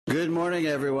Good morning,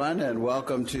 everyone, and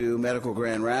welcome to Medical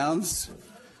Grand Rounds.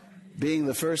 Being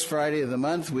the first Friday of the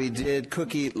month, we did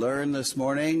Cook, Eat, Learn this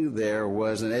morning. There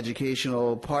was an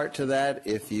educational part to that.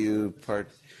 If you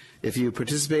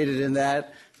participated in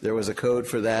that, there was a code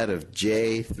for that of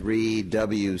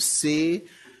J3WC,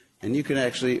 and you can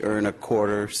actually earn a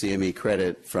quarter CME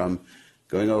credit from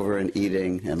going over and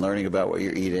eating and learning about what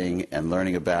you're eating and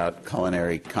learning about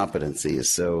culinary competencies.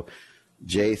 So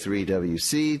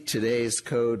J3WC. Today's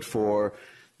code for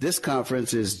this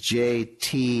conference is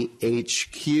JTHQ.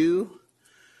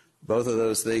 Both of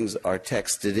those things are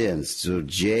texted in. So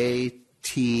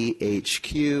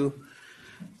JTHQ.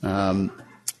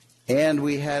 And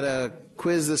we had a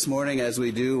quiz this morning, as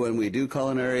we do when we do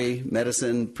culinary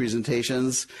medicine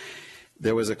presentations.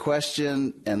 There was a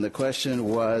question, and the question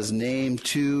was, name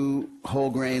 2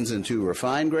 whole grains and 2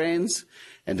 refined grains,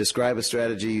 and describe a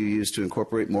strategy you use to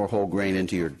incorporate more whole grain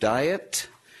into your diet.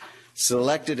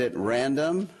 Selected at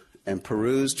random and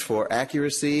perused for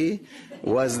accuracy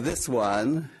was this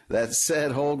one that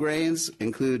said whole grains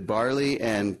include barley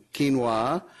and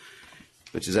quinoa,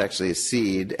 which is actually a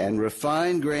seed, and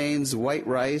refined grains, white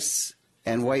rice,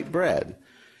 and white bread.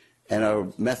 And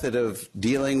a method of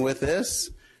dealing with this,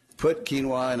 put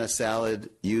quinoa in a salad,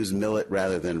 use millet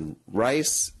rather than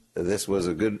rice. This was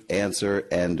a good answer,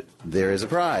 and there is a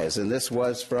prize. And this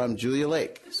was from Julia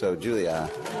Lake. So, Julia.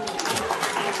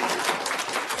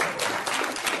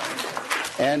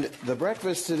 And the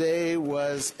breakfast today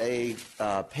was a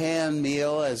pan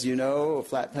meal, as you know, a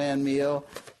flat pan meal.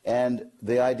 And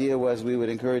the idea was we would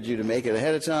encourage you to make it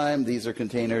ahead of time. These are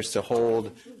containers to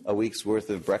hold a week's worth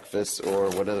of breakfast or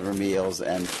whatever meals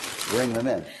and bring them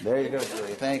in. There you go,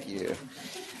 Julia. Thank you.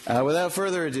 Without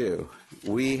further ado,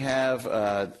 we have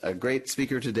a great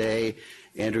speaker today.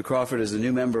 Andrew Crawford is a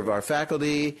new member of our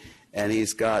faculty, and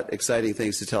he's got exciting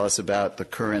things to tell us about the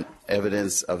current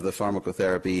evidence of the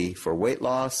pharmacotherapy for weight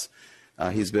loss.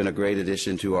 He's been a great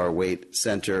addition to our weight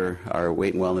center, our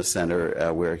weight and wellness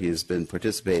center, where he's been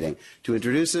participating. To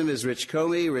introduce him is Rich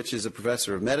Comey. Rich is a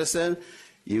professor of medicine.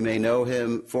 You may know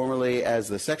him formerly as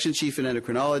the section chief in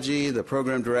endocrinology, the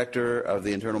program director of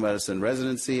the internal medicine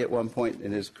residency at one point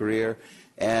in his career,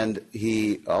 and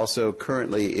he also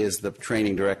currently is the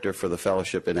training director for the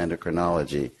fellowship in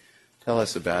endocrinology. Tell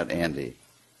us about Andy.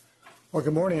 Well,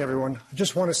 good morning, everyone. I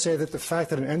just want to say that the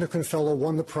fact that an endocrine fellow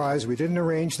won the prize, we didn't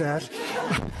arrange that.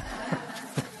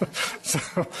 So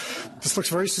this looks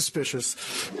very suspicious.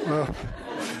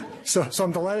 So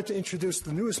I'm delighted to introduce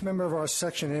the newest member of our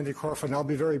section, Andy Crawford, and I'll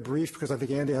be very brief because I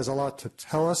think Andy has a lot to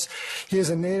tell us. He is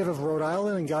a native of Rhode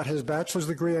Island and got his bachelor's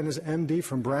degree and his MD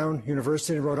from Brown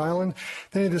University in Rhode Island.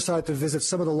 Then he decided to visit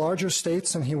some of the larger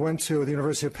states, and he went to the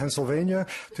University of Pennsylvania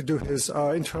to do his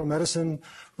internal medicine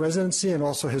residency and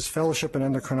also his fellowship in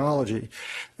endocrinology.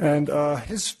 And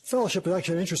his fellowship is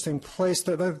actually an interesting place.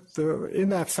 In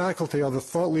that faculty are the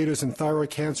thought leaders in thyroid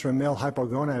cancer and male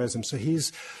hypogonadism, so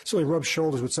he's certainly rubbed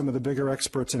shoulders with some of the bigger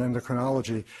experts in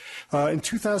endocrinology. In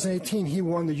 2018, he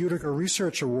won the Utica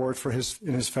Research Award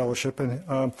in his fellowship,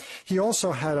 and he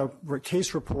also had a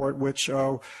case report which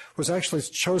was actually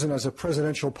chosen as a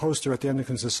presidential poster at the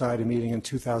Endocrine Society meeting in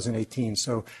 2018.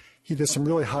 So he did some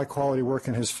really high-quality work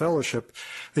in his fellowship.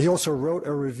 He also wrote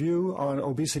a review on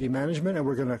obesity management, and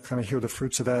we're going to kind of hear the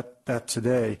fruits of that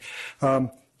today.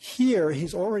 Here,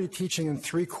 he's already teaching in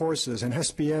 3 courses, in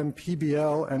SBM,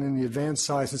 PBL, and in the Advanced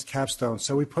Sciences capstone.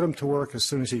 So we put him to work as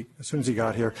soon as he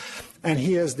got here. And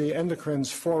he is the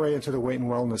endocrine's foray into the Weight and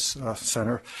Wellness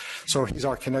Center. So he's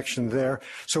our connection there.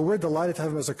 So we're delighted to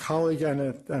have him as a colleague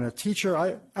and a teacher.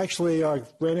 I actually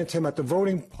ran into him at the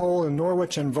voting poll in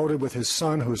Norwich and voted with his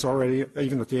son, who's already,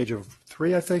 even at the age of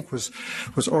 3, I think, was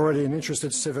already an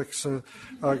interested civics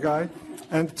guy.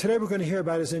 And today we're going to hear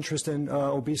about his interest in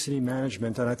obesity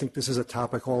management, and I think this is a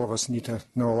topic all of us need to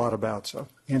know a lot about. So,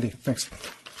 Andy, thanks.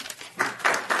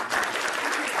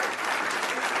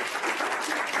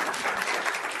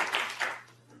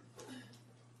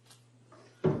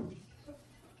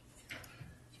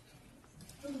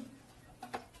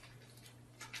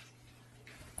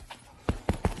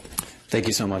 Thank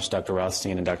you so much, Dr.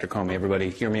 Rothstein and Dr. Comey. Everybody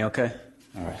hear me okay?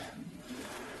 All right.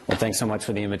 Well, thanks so much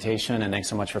for the invitation, and thanks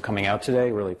so much for coming out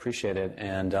today. Really appreciate it.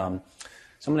 And so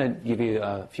I'm going to give you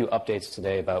a few updates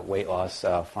today about weight loss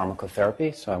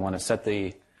pharmacotherapy. So I want to set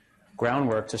the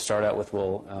groundwork to start out with.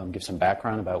 We'll give some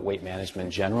background about weight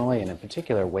management generally, and in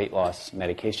particular weight loss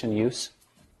medication use.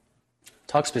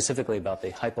 Talk specifically about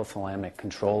the hypothalamic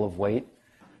control of weight,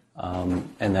 and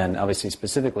then obviously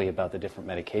specifically about the different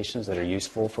medications that are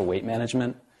useful for weight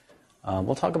management.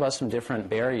 We'll talk about some different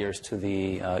barriers to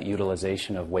the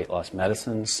utilization of weight loss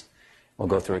medicines. We'll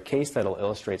go through a case that'll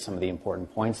illustrate some of the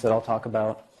important points that I'll talk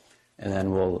about, and then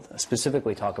we'll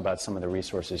specifically talk about some of the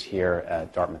resources here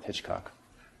at Dartmouth-Hitchcock.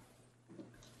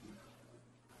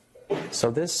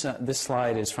 So this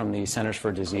slide is from the Centers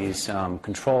for Disease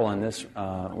Control, and this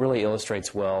really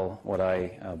illustrates well what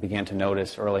I began to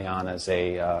notice early on as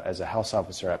a house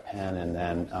officer at Penn, and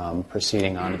then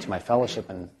proceeding on into my fellowship,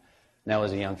 and now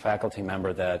as a young faculty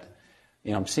member, that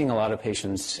I'm seeing a lot of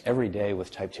patients every day with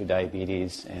type 2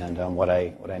 diabetes, and what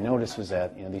I noticed was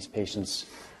that these patients,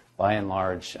 by and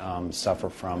large, suffer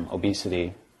from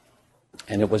obesity,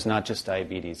 and it was not just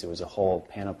diabetes; it was a whole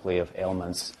panoply of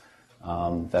ailments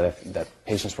that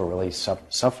patients were really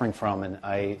suffering from, and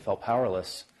I felt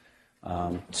powerless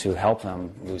to help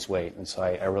them lose weight, and so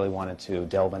I really wanted to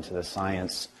delve into the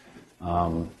science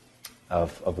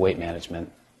of weight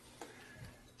management.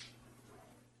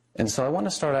 And so I want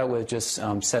to start out with just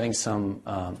setting some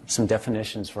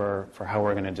definitions for how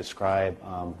we're going to describe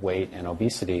weight and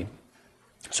obesity.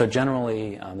 So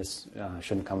generally, this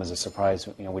shouldn't come as a surprise.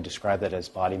 We describe that as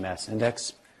body mass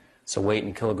index. So weight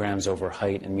in kilograms over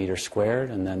height in meters squared,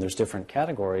 and then there's different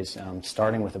categories.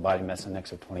 Starting with a body mass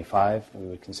index of 25, we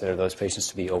would consider those patients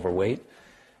to be overweight.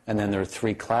 And then there are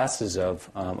three classes of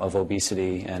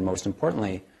obesity, and most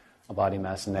importantly, a body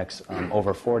mass index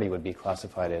over 40 would be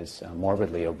classified as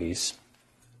morbidly obese.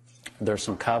 There are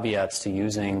some caveats to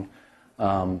using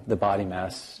the body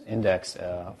mass index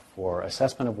for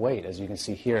assessment of weight. As you can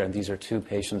see here, and these are two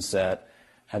patients that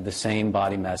have the same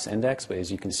body mass index, but as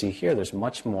you can see here, there's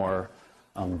much more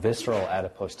visceral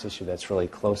adipose tissue that's really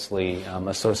closely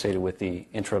associated with the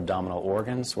intra-abdominal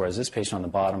organs, whereas this patient on the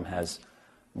bottom has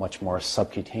much more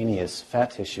subcutaneous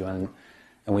fat tissue. And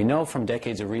we know from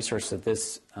decades of research that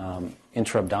this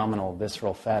intra-abdominal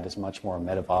visceral fat is much more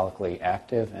metabolically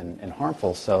active and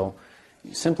harmful. So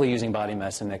simply using body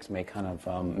mass index may kind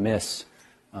of miss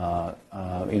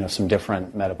some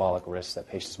different metabolic risks that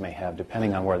patients may have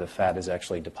depending on where the fat is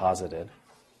actually deposited.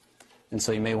 And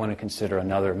so you may want to consider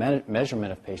another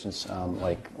measurement of patients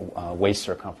like waist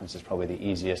circumference is probably the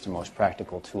easiest and most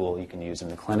practical tool you can use in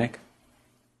the clinic.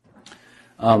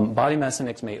 Body mass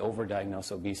index may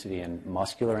overdiagnose obesity in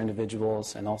muscular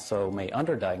individuals and also may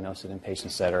underdiagnose it in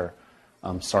patients that are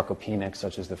sarcopenic,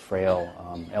 such as the frail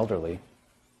elderly.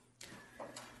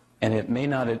 And it may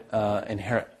not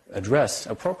address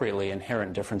appropriately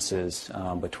inherent differences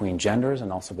between genders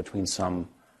and also between some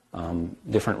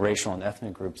different racial and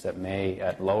ethnic groups that may,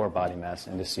 at lower body mass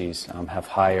indices, have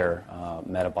higher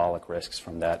metabolic risks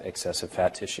from that excessive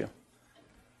fat tissue.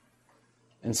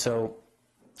 And so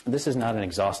this is not an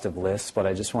exhaustive list, but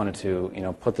I just wanted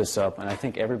to put this up, and I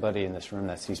think everybody in this room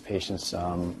that sees patients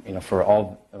for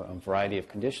all a variety of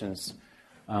conditions,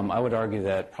 I would argue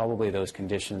that probably those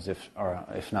conditions, if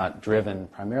not driven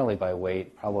primarily by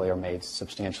weight, probably are made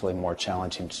substantially more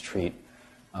challenging to treat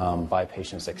by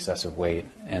patients' excessive weight.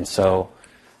 And so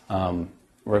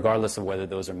regardless of whether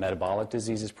those are metabolic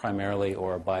diseases primarily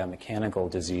or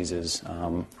biomechanical diseases,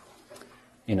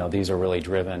 these are really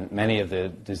driven. Many of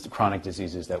the chronic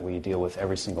diseases that we deal with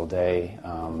every single day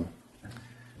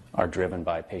are driven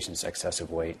by patients' excessive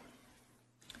weight.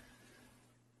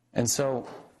 And so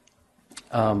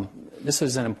this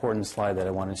is an important slide that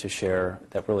I wanted to share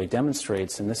that really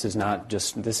demonstrates, and this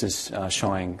is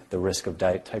showing the risk of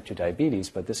type 2 diabetes,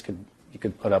 but you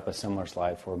could put up a similar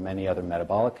slide for many other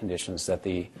metabolic conditions, that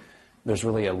there's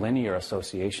really a linear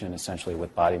association essentially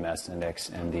with body mass index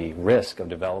and the risk of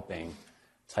developing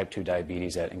type 2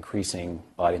 diabetes at increasing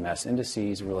body mass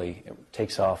indices. Really, it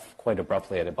takes off quite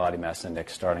abruptly at a body mass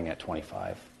index starting at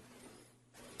 25.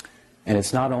 And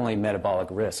it's not only metabolic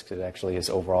risk, it actually is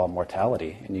overall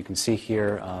mortality. And you can see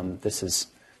here, this is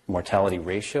mortality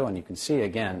ratio, and you can see,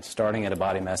 again, starting at a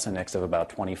body mass index of about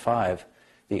 25,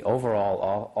 the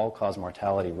overall all-cause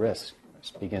mortality risk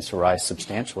begins to rise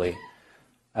substantially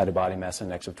at a body mass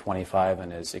index of 25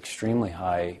 and is extremely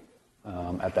high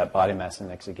at that body mass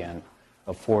index, again,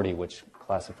 of 40, which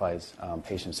classifies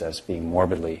patients as being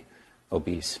morbidly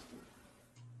obese.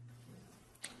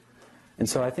 And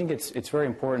so I think it's very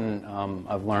important,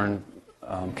 I've learned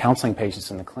counseling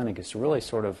patients in the clinic, is to really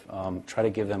sort of try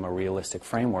to give them a realistic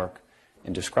framework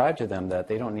and describe to them that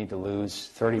they don't need to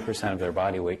lose 30% of their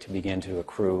body weight to begin to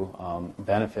accrue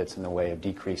benefits in the way of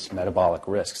decreased metabolic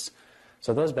risks.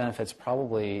 So those benefits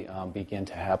probably begin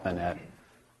to happen at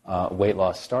weight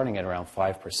loss starting at around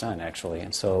 5%, actually.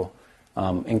 And so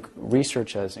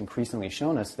research has increasingly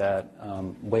shown us that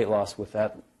weight loss with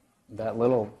that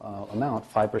little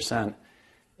amount, 5%,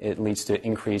 it leads to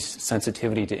increased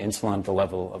sensitivity to insulin at the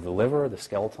level of the liver, the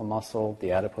skeletal muscle,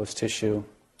 the adipose tissue,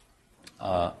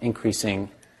 increasing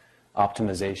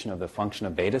optimization of the function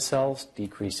of beta cells,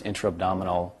 decreased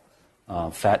intra-abdominal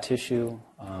fat tissue,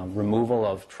 removal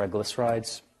of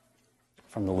triglycerides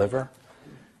from the liver.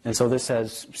 And so this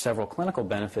has several clinical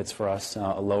benefits for us,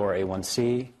 a lower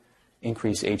A1C,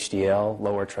 increased HDL,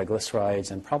 lower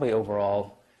triglycerides, and probably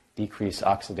overall decreased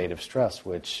oxidative stress,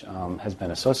 which has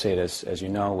been associated, as you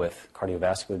know, with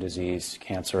cardiovascular disease,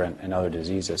 cancer, and other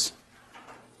diseases.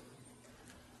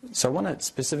 So I want to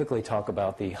specifically talk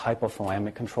about the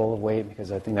hypothalamic control of weight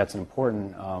because I think that's an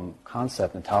important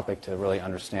concept and topic to really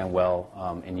understand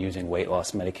well in using weight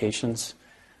loss medications.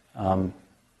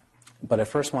 But I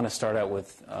first want to start out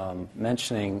with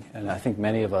mentioning, and I think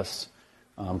many of us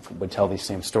would tell these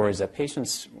same stories, that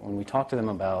patients, when we talk to them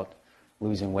about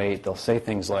losing weight, they'll say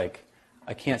things like,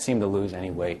 I can't seem to lose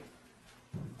any weight.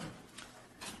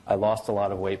 I lost a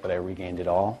lot of weight, but I regained it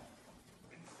all.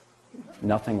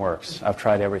 Nothing works. I've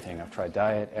tried everything. I've tried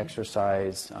diet,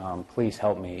 exercise. Please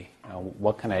help me.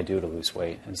 What can I do to lose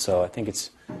weight? And so I think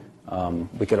it's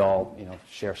we could all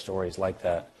share stories like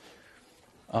that.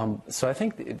 So I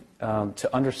think to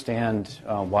understand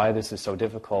why this is so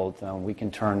difficult, we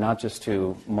can turn not just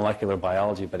to molecular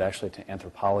biology, but actually to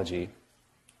anthropology.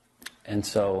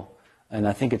 And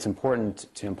I think it's important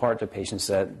to impart to patients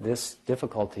that this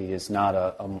difficulty is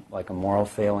not like a moral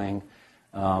failing,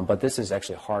 but this is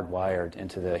actually hardwired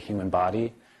into the human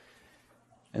body.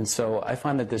 And so I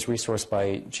find that this resource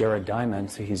by Jared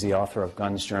Diamond, he's the author of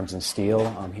Guns, Germs, and Steel.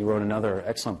 He wrote another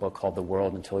excellent book called The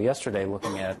World Until Yesterday,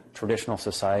 looking at traditional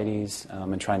societies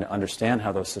and trying to understand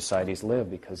how those societies live,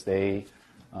 because they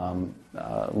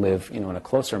live in a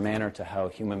closer manner to how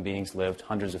human beings lived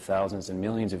hundreds of thousands and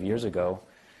millions of years ago.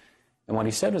 And what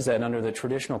he said was that under the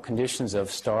traditional conditions of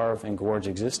starve and gorge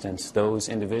existence, those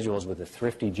individuals with a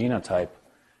thrifty genotype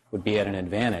would be at an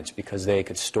advantage because they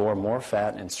could store more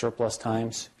fat in surplus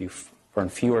times, burn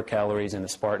fewer calories in the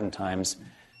Spartan times,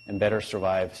 and better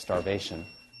survive starvation.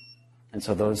 And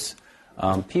so those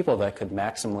people that could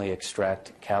maximally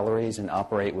extract calories and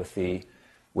operate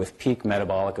with peak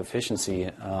metabolic efficiency,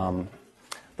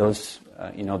 those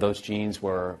genes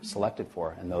were selected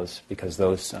for, and because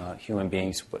those human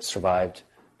beings survived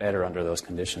better under those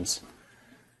conditions.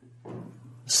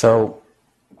 So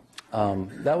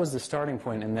that was the starting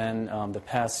point, and then the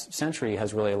past century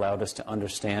has really allowed us to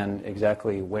understand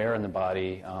exactly where in the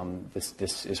body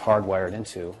this is hardwired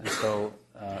into. And so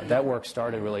that work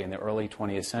started really in the early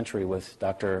 20th century with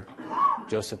Dr.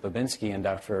 Joseph Babinski and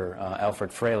Dr. Alfred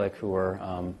Freilich, who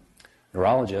were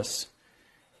neurologists.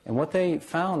 And what they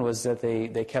found was that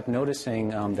they kept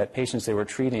noticing that patients they were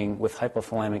treating with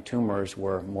hypothalamic tumors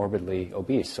were morbidly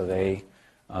obese. So they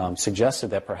suggested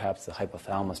that perhaps the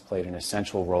hypothalamus played an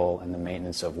essential role in the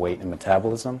maintenance of weight and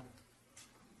metabolism.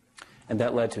 And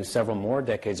that led to several more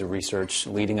decades of research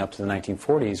leading up to the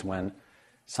 1940s when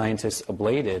scientists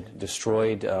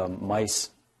destroyed the mouse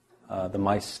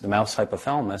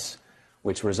hypothalamus,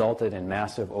 which resulted in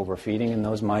massive overfeeding in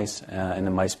those mice, and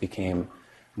the mice became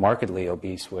markedly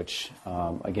obese, which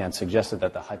again suggested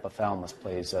that the hypothalamus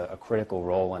plays a critical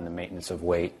role in the maintenance of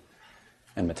weight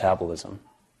and metabolism.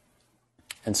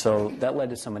 And so that led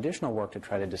to some additional work to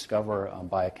try to discover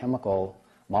biochemical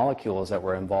molecules that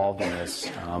were involved in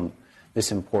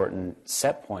this important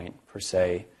set point, per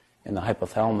se, in the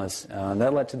hypothalamus.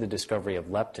 That led to the discovery of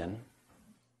leptin,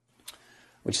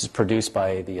 which is produced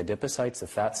by the adipocytes, the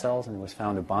fat cells, and was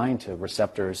found to bind to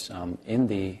receptors in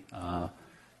the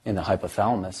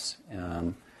hypothalamus.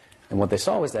 And what they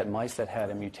saw was that mice that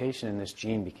had a mutation in this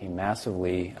gene became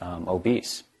massively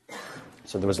obese.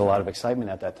 So there was a lot of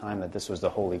excitement at that time that this was the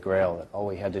holy grail, that all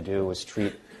we had to do was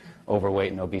treat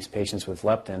overweight and obese patients with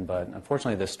leptin. But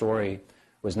unfortunately, the story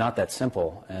was not that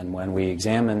simple. And when we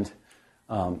examined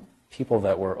people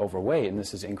that were overweight, and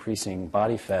this is increasing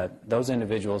body fat, those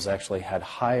individuals actually had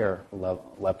higher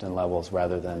leptin levels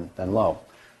rather than low,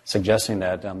 suggesting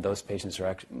that those patients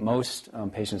are most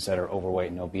patients that are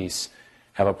overweight and obese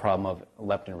have a problem of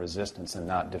leptin resistance and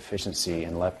not deficiency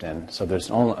in leptin. So there's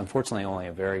unfortunately only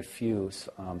a very few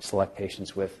select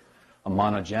patients with a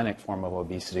monogenic form of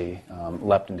obesity.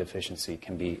 Leptin deficiency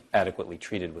can be adequately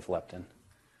treated with leptin.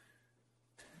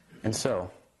 And so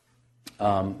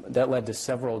that led to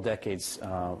several decades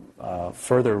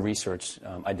further research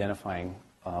identifying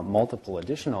multiple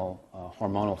additional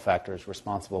hormonal factors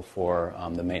responsible for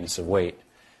the maintenance of weight.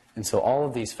 And so all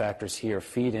of these factors here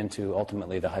feed into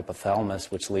ultimately the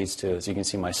hypothalamus, which leads to, as you can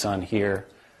see my son here,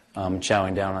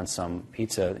 chowing down on some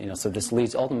pizza. So this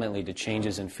leads ultimately to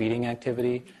changes in feeding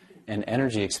activity and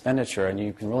energy expenditure. And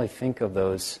you can really think of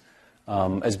those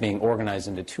as being organized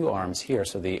into two arms here.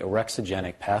 So the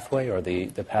orexigenic pathway, or the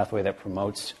pathway that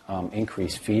promotes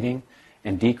increased feeding,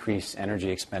 and decrease energy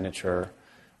expenditure.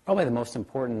 Probably the most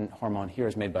important hormone here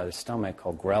is made by the stomach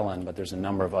called ghrelin, but there's a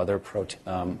number of other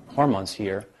hormones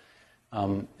here.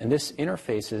 And this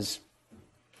interfaces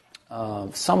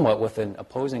somewhat with an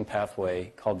opposing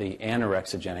pathway called the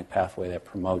anorexigenic pathway that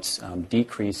promotes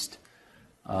decreased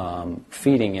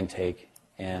feeding intake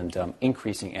and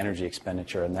increasing energy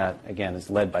expenditure. And that, again, is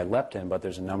led by leptin, but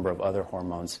there's a number of other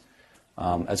hormones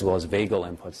as well as vagal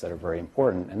inputs that are very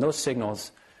important. And those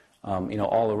signals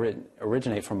all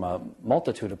originate from a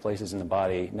multitude of places in the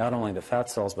body, not only the fat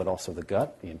cells, but also the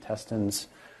gut, the intestines,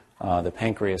 the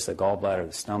pancreas, the gallbladder,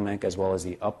 the stomach, as well as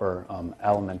the upper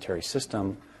alimentary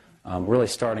system, really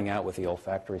starting out with the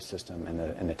olfactory system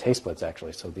and the taste buds,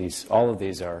 actually. So all of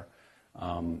these are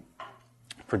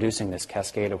producing this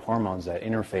cascade of hormones that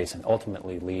interface and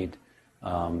ultimately lead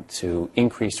to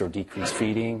increased or decreased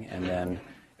feeding and then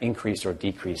increased or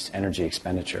decreased energy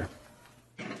expenditure.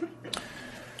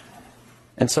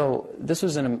 And so this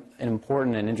was an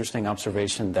important and interesting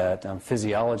observation that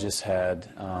physiologists had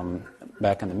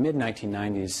back in the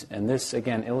mid-1990s, and this,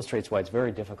 again, illustrates why it's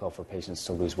very difficult for patients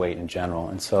to lose weight in general.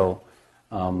 And so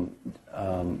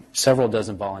several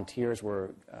dozen volunteers were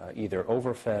either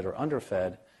overfed or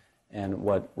underfed, and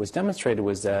what was demonstrated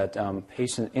was that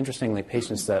interestingly,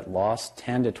 patients that lost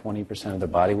 10 to 20% of their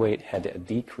body weight had a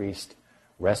decreased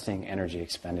resting energy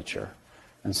expenditure.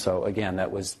 And so, again,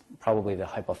 that was probably the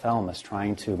hypothalamus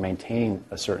trying to maintain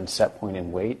a certain set point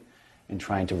in weight and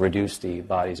trying to reduce the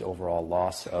body's overall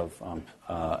loss of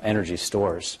energy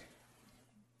stores.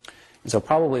 And so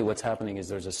probably what's happening is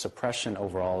there's a suppression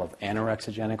overall of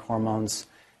anorexigenic hormones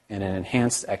and an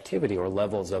enhanced activity or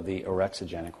levels of the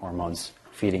orexigenic hormones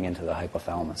feeding into the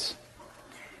hypothalamus.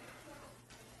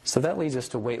 So that leads us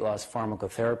to weight loss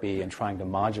pharmacotherapy and trying to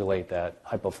modulate that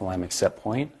hypothalamic set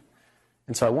point.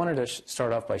 And so I wanted to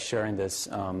start off by sharing this.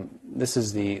 This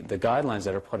is the guidelines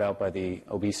that are put out by the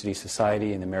Obesity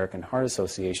Society and the American Heart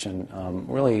Association,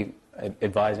 really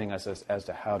advising us as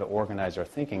to how to organize our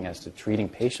thinking as to treating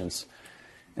patients.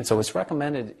 And so it's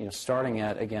recommended, starting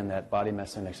at, again, that body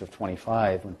mass index of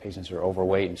 25 when patients are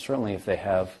overweight, and certainly if they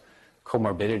have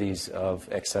comorbidities of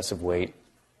excessive weight,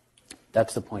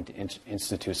 that's the point to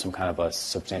institute some kind of a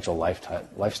substantial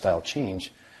lifestyle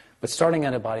change. But starting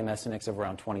at a body mass index of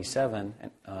around 27,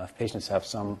 if patients have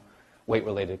some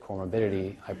weight-related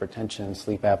comorbidity, hypertension,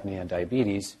 sleep apnea,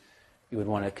 diabetes, you would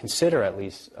want to consider at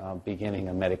least beginning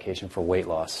a medication for weight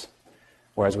loss.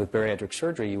 Whereas with bariatric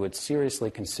surgery, you would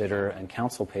seriously consider and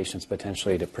counsel patients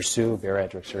potentially to pursue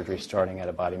bariatric surgery starting at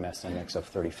a body mass index of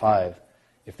 35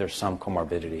 if there's some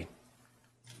comorbidity.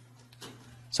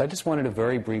 So I just wanted to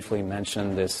very briefly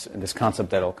mention this concept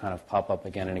that will kind of pop up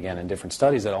again and again in different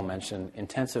studies that I'll mention.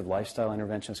 Intensive lifestyle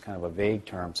intervention is kind of a vague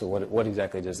term, so what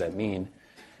exactly does that mean?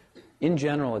 In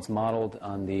general, it's modeled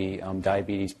on the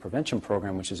diabetes prevention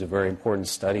program, which is a very important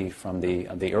study from the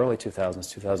early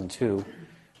 2000s, 2002,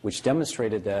 which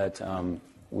demonstrated that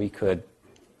we could,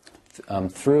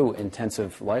 through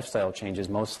intensive lifestyle changes,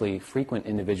 mostly frequent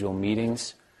individual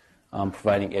meetings,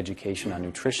 providing education on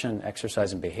nutrition,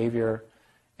 exercise, and behavior,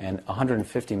 and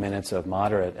 150 minutes of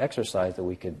moderate exercise, that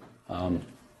we could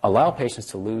allow patients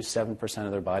to lose 7%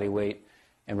 of their body weight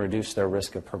and reduce their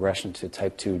risk of progression to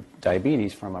type 2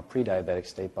 diabetes from a pre-diabetic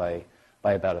state by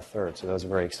about a third. So that was a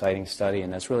very exciting study,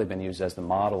 and that's really been used as the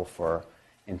model for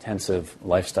intensive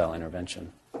lifestyle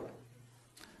intervention.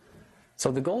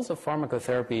 So the goals of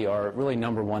pharmacotherapy are really,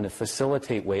 number one, to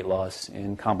facilitate weight loss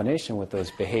in combination with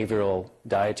those behavioral,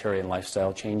 dietary, and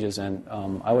lifestyle changes, and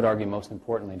I would argue most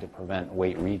importantly to prevent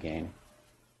weight regain.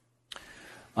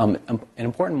 An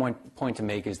important point to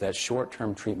make is that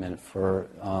short-term treatment for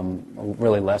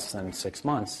really less than 6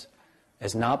 months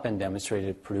has not been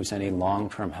demonstrated to produce any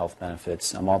long-term health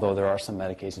benefits, although there are some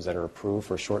medications that are approved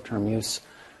for short-term use.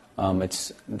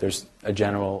 There's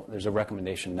a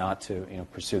recommendation not to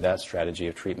pursue that strategy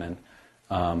of treatment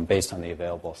based on the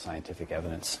available scientific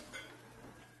evidence.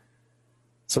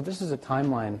 So this is a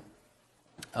timeline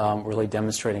really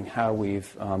demonstrating how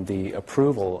the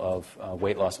approval of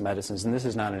weight loss medicines, and this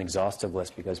is not an exhaustive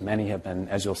list because many have been,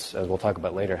 as we'll talk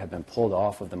about later, have been pulled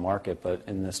off of the market. But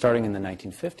starting in the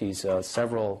 1950s,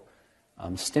 several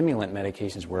stimulant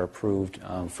medications were approved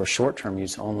for short-term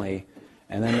use only.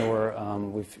 And then there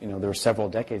were several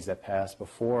decades that passed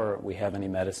before we have any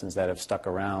medicines that have stuck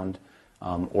around.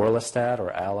 Orlistat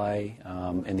or Ally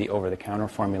in the over-the-counter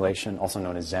formulation, also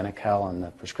known as Xenical on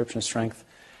the prescription strength,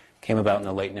 came about in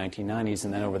the late 1990s.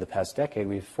 And then over the past decade,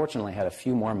 we've fortunately had a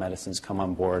few more medicines come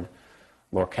on board.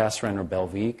 Lorcaserin or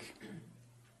Belviq,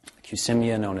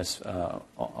 Qsymia,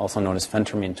 also known as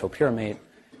phentermine topiramate,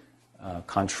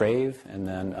 Contrave, and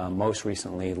then most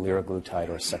recently liraglutide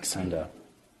or Saxenda.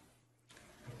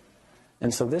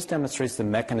 And so this demonstrates the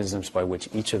mechanisms by which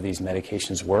each of these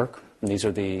medications work. And these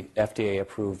are the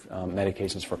FDA-approved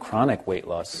medications for chronic weight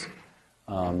loss.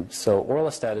 So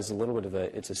orlistat is a little bit of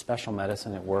it's a special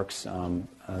medicine. It works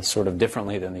sort of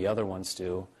differently than the other ones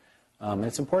do.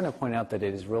 It's important to point out that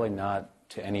it is really not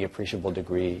to any appreciable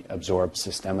degree absorbed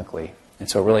systemically. And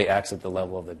so it really acts at the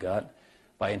level of the gut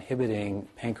by inhibiting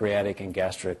pancreatic and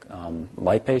gastric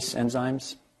lipase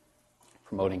enzymes,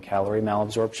 promoting calorie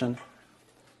malabsorption.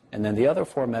 And then the other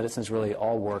four medicines really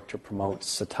all work to promote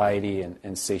satiety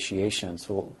and satiation.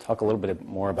 So we'll talk a little bit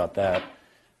more about that.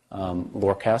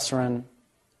 Lorcaserin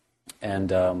and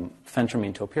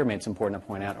phentermine topiramate, it's important to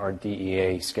point out, are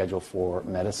DEA Schedule IV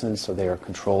medicines, so they are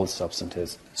controlled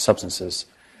substances.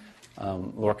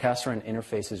 Lorcaserin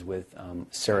interfaces with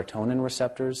serotonin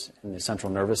receptors in the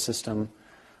central nervous system.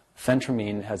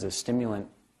 Phentermine has a stimulant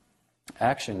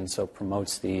action, so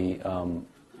promotes the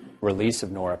release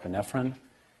of norepinephrine.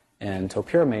 And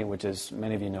topiramate, which as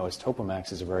many of you know as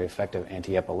Topamax, is a very effective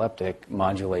antiepileptic,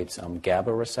 modulates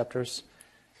GABA receptors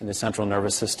in the central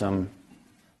nervous system.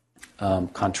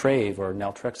 Contrave, or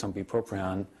naltrexone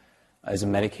bupropion, is a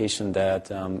medication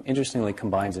that interestingly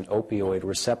combines an opioid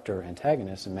receptor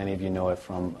antagonist, and many of you know it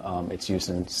from its use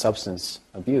in substance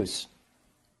abuse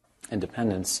and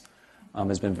dependence,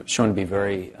 has been shown to be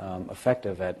very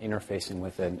effective at interfacing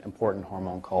with an important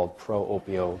hormone called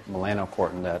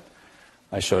pro-opiomelanocortin that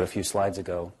I showed a few slides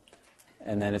ago.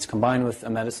 And then it's combined with a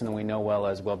medicine that we know well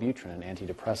as Wellbutrin, an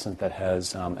antidepressant that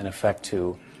has an effect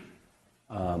to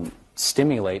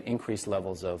stimulate increased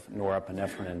levels of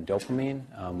norepinephrine and dopamine,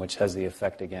 which has the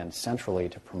effect, again, centrally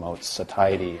to promote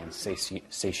satiety and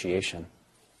satiation.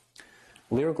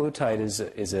 Liraglutide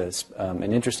is an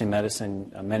interesting medicine.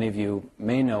 Many of you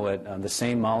may know it. The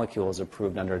same molecule is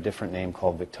approved under a different name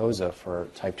called Victoza for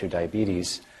type 2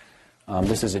 diabetes.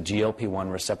 This is a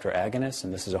GLP-1 receptor agonist,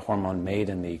 and this is a hormone made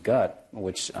in the gut,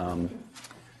 which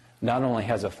not only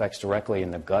has effects directly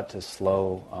in the gut to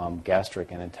slow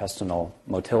gastric and intestinal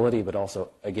motility, but also,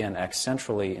 again, acts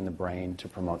centrally in the brain to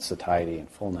promote satiety and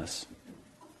fullness.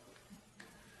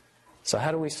 So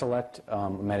how do we select a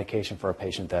medication for a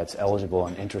patient that's eligible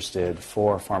and interested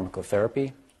for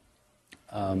pharmacotherapy?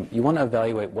 You want to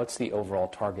evaluate what's the overall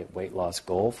target weight loss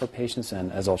goal for patients,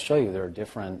 and as I'll show you, there are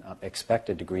different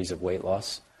expected degrees of weight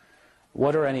loss.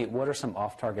 What are some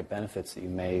off-target benefits that you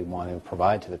may want to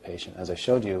provide to the patient? As I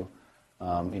showed you,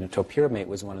 topiramate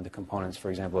was one of the components, for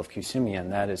example, of Qsymia,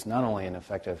 and that is not only an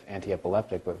effective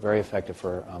antiepileptic, but very effective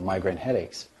for migraine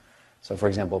headaches. So, for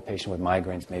example, a patient with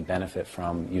migraines may benefit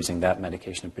from using that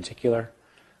medication in particular.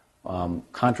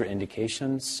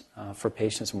 Contraindications for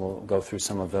patients, and we'll go through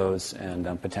some of those,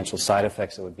 and potential side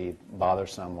effects that would be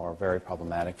bothersome or very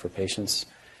problematic for patients.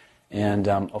 And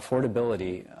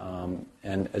affordability,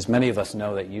 and as many of us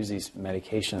know that use these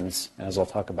medications, as I'll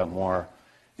talk about more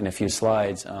in a few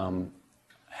slides,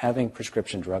 having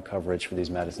prescription drug coverage for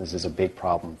these medicines is a big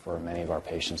problem for many of our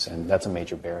patients, and that's a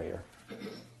major barrier.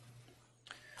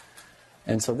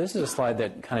 And so this is a slide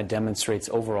that kind of demonstrates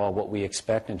overall what we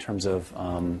expect in terms of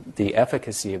the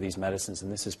efficacy of these medicines,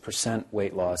 and this is percent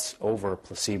weight loss over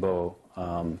placebo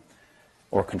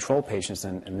or control patients,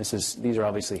 and these are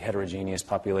obviously heterogeneous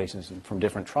populations from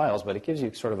different trials, but it gives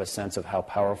you sort of a sense of how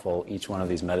powerful each one of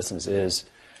these medicines is.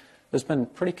 It's been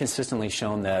pretty consistently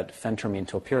shown that phentermine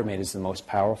topiramate is the most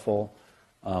powerful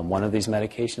one of these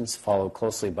medications, followed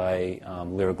closely by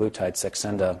liraglutide,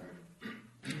 Saxenda,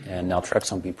 and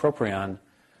naltrexone bupropion.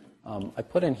 I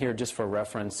put in here just for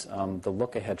reference the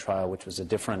Look Ahead trial, which was a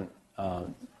different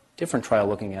trial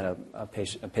looking at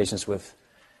patients with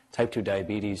type 2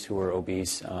 diabetes who were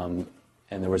obese, and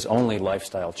there was only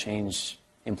lifestyle change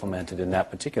implemented in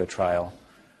that particular trial,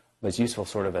 but it's useful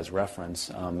sort of as reference,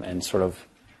 and sort of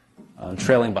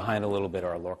trailing behind a little bit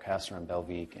are Lorcaserin,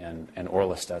 Belviq, and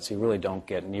orlistat. So you really don't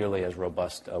get nearly as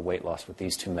robust weight loss with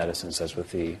these two medicines as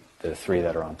with the three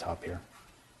that are on top here.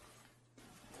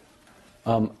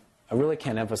 I really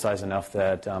can't emphasize enough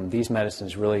that these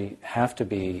medicines really have to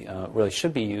be, really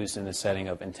should be used in a setting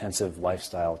of intensive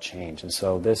lifestyle change. And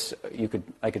so this,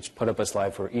 I could put up a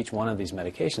slide for each one of these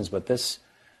medications, but this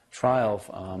trial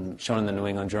shown in the New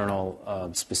England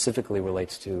Journal specifically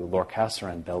relates to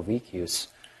Lorcaserin, Belviq use.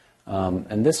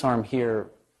 And this arm here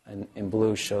in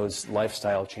blue shows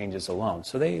lifestyle changes alone.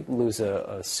 So they lose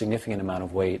a significant amount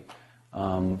of weight,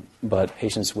 but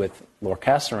patients with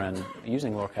Lorcaserin,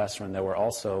 using Lorcaserin, that were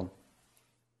also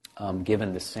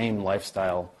given the same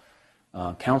lifestyle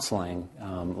counseling,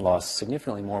 lost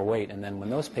significantly more weight. And then when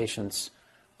those patients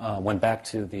went back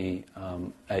to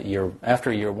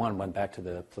after year one, went back to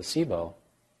the placebo,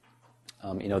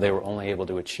 they were only able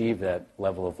to achieve that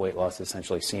level of weight loss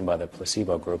essentially seen by the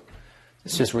placebo group.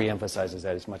 This just reemphasizes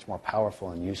that it's much more powerful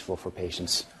and useful for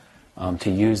patients to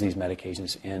use these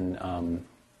medications in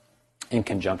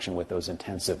conjunction with those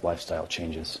intensive lifestyle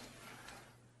changes.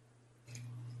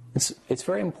 It's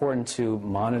very important to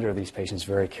monitor these patients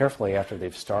very carefully after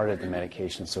they've started the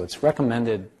medication. So it's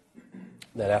recommended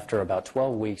that after about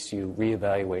 12 weeks you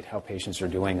reevaluate how patients are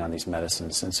doing on these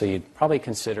medicines. And so you'd probably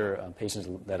consider patients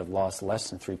that have lost less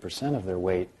than 3% of their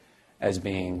weight as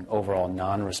being overall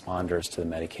non-responders to the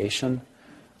medication.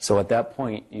 So at that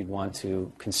point you'd want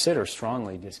to consider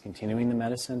strongly discontinuing the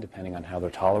medicine depending on how they're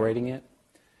tolerating it.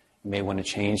 You may want to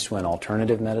change to an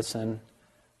alternative medicine.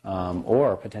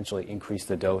 Or potentially increase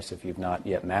the dose if you've not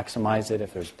yet maximized it,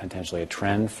 if there's potentially a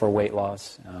trend for weight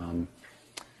loss.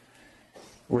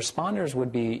 Responders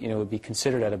would be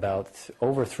considered at about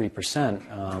over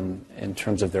 3% in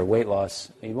terms of their weight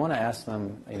loss. You'd want to ask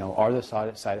them, are the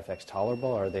side effects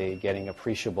tolerable? Are they getting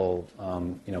appreciable,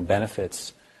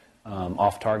 benefits,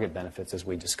 off-target benefits, as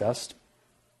we discussed?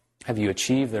 Have you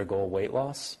achieved their goal weight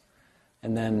loss?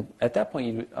 And then at that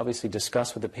point, you obviously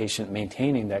discuss with the patient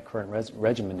maintaining that current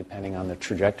regimen depending on the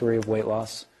trajectory of weight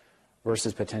loss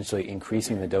versus potentially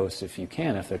increasing the dose if you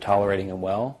can, if they're tolerating it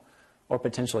well, or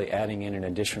potentially adding in an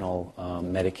additional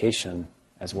medication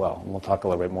as well. And we'll talk a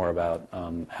little bit more about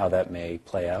how that may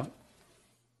play out.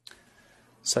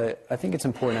 So I think it's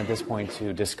important at this point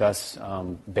to discuss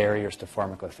barriers to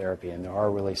pharmacotherapy, and there are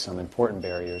really some important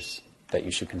barriers that you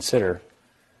should consider.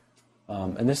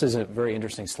 And this is a very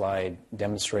interesting slide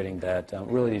demonstrating that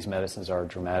really these medicines are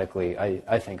dramatically,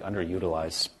 I think,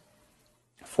 underutilized.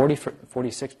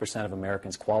 46% of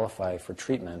Americans qualify for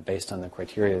treatment based on the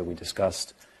criteria that we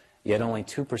discussed, yet only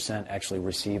 2% actually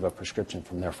receive a prescription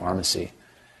from their pharmacy.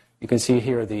 You can see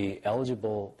here the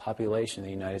eligible population in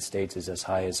the United States is as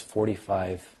high as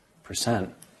 45%,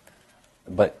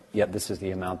 but yet this is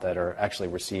the amount that are actually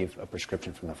receive a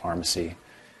prescription from the pharmacy.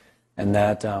 And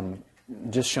that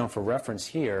just shown for reference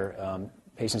here,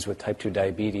 patients with type 2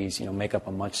 diabetes, make up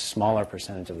a much smaller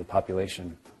percentage of the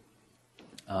population.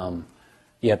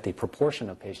 Yet the proportion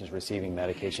of patients receiving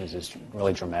medications is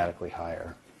really dramatically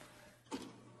higher.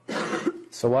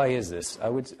 So why is this? I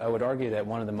would argue that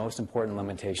one of the most important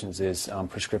limitations is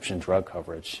prescription drug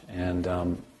coverage.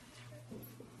 And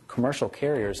commercial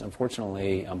carriers,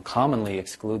 unfortunately, commonly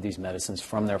exclude these medicines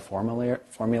from their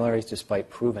formularies despite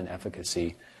proven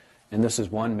efficacy. And this is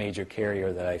one major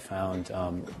carrier that I found.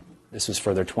 This is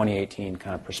for their 2018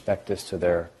 kind of prospectus to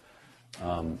their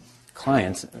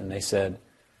clients. And they said,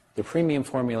 the premium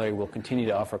formulary will continue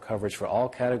to offer coverage for all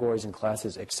categories and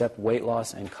classes except weight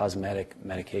loss and cosmetic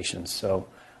medications. So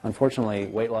unfortunately,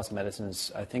 weight loss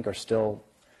medicines, I think, are still,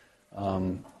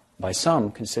 by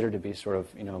some, considered to be sort of,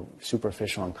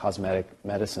 superficial and cosmetic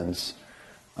medicines.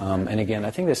 And again,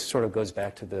 I think this sort of goes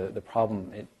back to the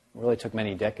problem. It really took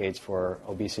many decades for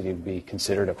obesity to be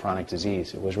considered a chronic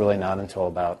disease. It was really not until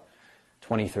about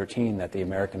 2013 that the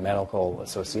American Medical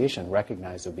Association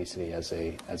recognized obesity as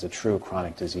a true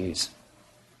chronic disease.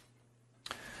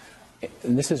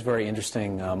 And this is very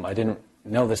interesting. I didn't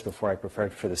know this before I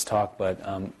prepared for this talk, but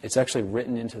it's actually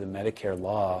written into the Medicare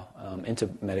law, into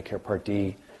Medicare Part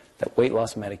D, that weight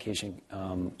loss medication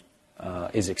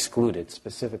is excluded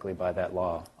specifically by that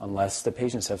law unless the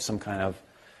patients have some kind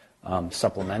of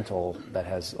supplemental that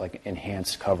has like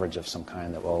enhanced coverage of some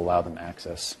kind that will allow them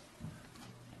access.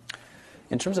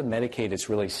 In terms of Medicaid, it's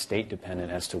really state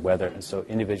dependent as to whether, and so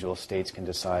individual states can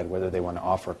decide whether they want to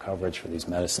offer coverage for these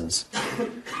medicines.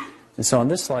 And so on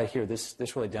this slide here,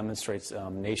 this really demonstrates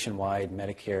nationwide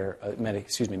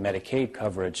Medicaid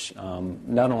coverage,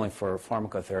 not only for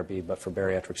pharmacotherapy, but for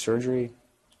bariatric surgery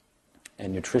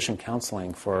and nutrition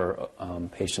counseling for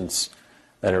patients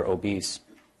that are obese.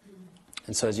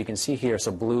 And so as you can see here,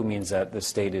 so blue means that the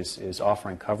state is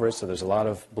offering coverage. So there's a lot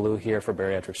of blue here for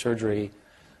bariatric surgery,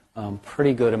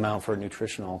 pretty good amount for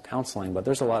nutritional counseling, but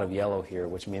there's a lot of yellow here,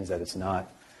 which means that it's not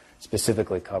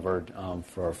specifically covered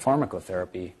for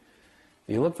pharmacotherapy.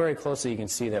 If you look very closely, you can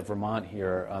see that Vermont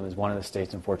here is one of the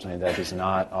states, unfortunately, that does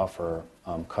not offer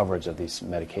coverage of these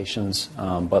medications.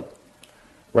 But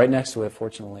right next to it,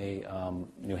 fortunately,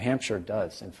 New Hampshire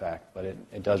does, in fact, but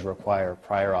it does require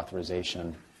prior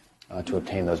authorization to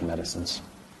obtain those medicines.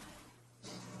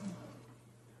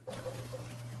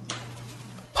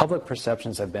 Public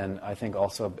perceptions have been, I think,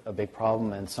 also a big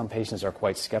problem, and some patients are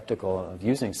quite skeptical of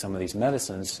using some of these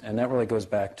medicines, and that really goes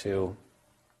back to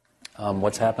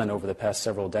what's happened over the past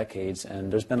several decades,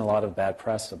 and there's been a lot of bad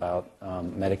press about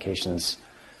medications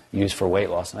used for weight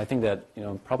loss, and I think that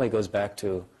probably goes back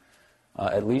to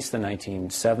at least the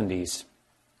 1970s.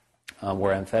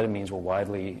 where amphetamines were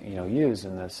widely used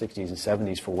in the 60s and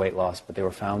 70s for weight loss, but they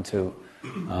were found to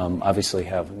obviously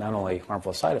have not only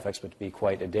harmful side effects, but to be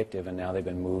quite addictive, and now they've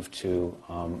been moved to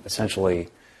essentially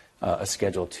a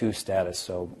Schedule II status,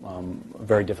 so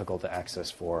very difficult to access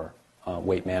for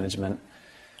weight management.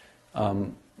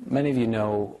 Many of you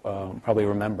probably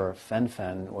remember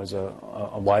fen-phen was a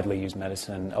widely used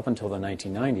medicine up until the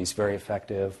 1990s, very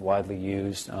effective, widely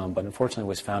used, but unfortunately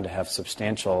was found to have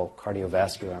substantial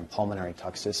cardiovascular and pulmonary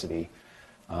toxicity.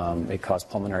 It caused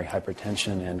pulmonary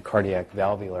hypertension and cardiac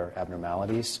valvular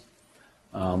abnormalities,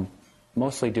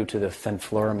 mostly due to the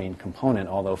fenfluramine component,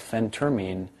 although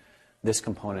phentermine, this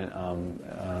component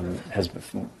has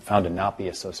been found to not be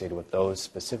associated with those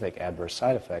specific adverse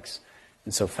side effects.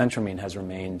 And so phentermine has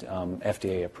remained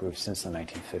FDA approved since the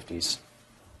 1950s.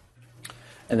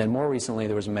 And then more recently,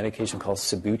 there was a medication called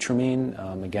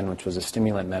sibutramine, again, which was a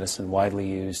stimulant medicine widely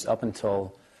used up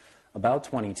until about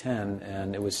 2010,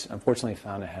 and it was unfortunately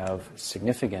found to have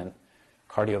significant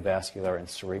cardiovascular and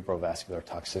cerebrovascular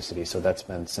toxicity, so that's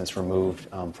been since removed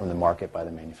from the market by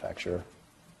the manufacturer.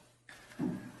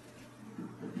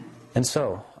 And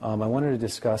so I wanted to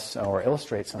discuss or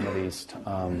illustrate some of these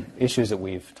issues that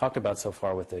we've talked about so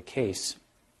far with the case.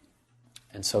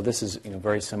 And so this is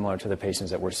very similar to the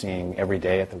patients that we're seeing every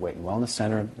day at the Weight and Wellness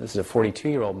Center. This is a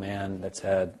 42-year-old man that's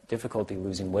had difficulty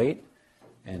losing weight,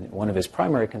 and one of his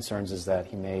primary concerns is that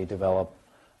he may develop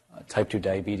type 2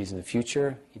 diabetes in the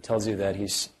future. He tells you that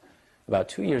about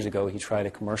 2 years ago, he tried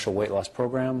a commercial weight loss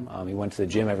program. He went to the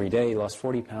gym every day, he lost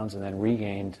 40 pounds, and then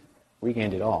regained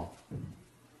it all.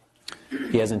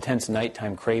 He has intense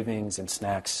nighttime cravings and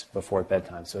snacks before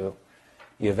bedtime. So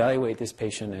you evaluate this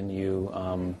patient and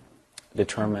you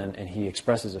determine, and he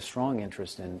expresses a strong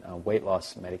interest in weight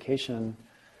loss medication.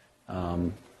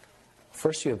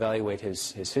 First you evaluate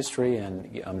his history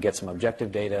and get some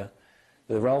objective data.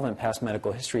 The relevant past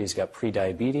medical history, he's got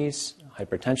prediabetes,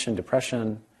 hypertension,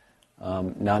 depression,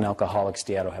 non-alcoholic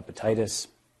steatohepatitis,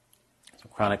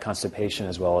 chronic constipation,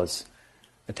 as well as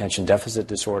attention deficit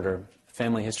disorder.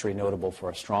 Family history notable for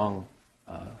a strong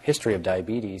history of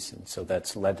diabetes, and so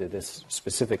that's led to this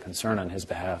specific concern on his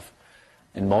behalf.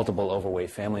 In multiple overweight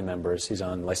family members, he's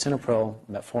on lisinopril,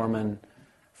 metformin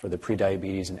for the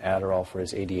prediabetes, and Adderall for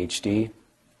his ADHD.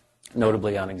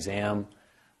 Notably on exam,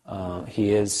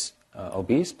 he is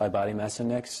obese by body mass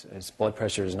index. His blood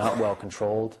pressure is not well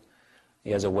controlled.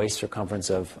 He has a waist circumference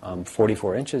of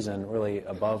 44 inches, and really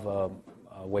above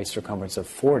a waist circumference of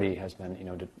 40 has been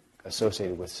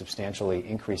associated with substantially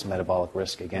increased metabolic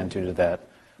risk, again, due to that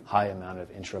high amount of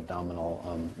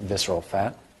intra-abdominal visceral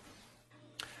fat.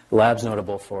 Labs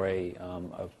notable for a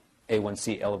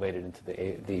A1C elevated into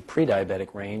the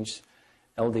pre-diabetic range.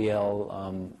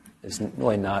 LDL is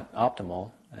really not optimal,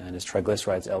 and his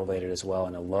triglycerides elevated as well,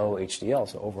 and a low HDL.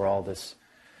 So overall, this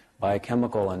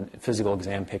biochemical and physical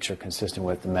exam picture consistent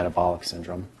with the metabolic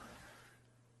syndrome.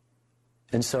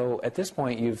 And so at this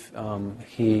point,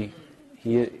 he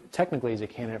technically is a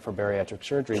candidate for bariatric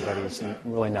surgery, but he's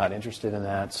really not interested in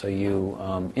that. So you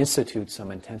institute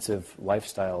some intensive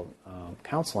lifestyle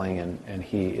counseling, and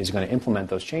he is going to implement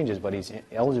those changes, but he's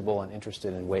eligible and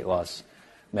interested in weight loss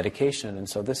medication. And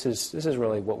so this is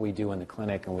really what we do in the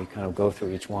clinic, and we kind of go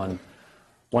through each one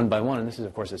by one. And this is,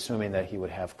 of course, assuming that he would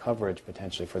have coverage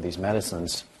potentially for these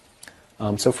medicines.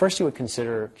 So first you would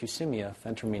consider Qsymia,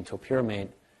 phentermine topiramate.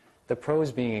 The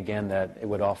pros being, again, that it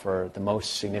would offer the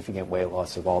most significant weight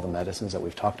loss of all the medicines that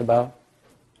we've talked about.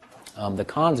 The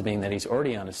cons being that he's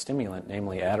already on a stimulant,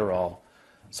 namely Adderall,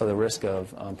 so the risk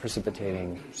of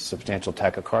precipitating substantial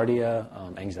tachycardia,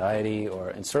 anxiety,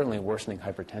 and certainly worsening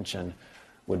hypertension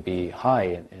would be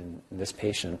high in this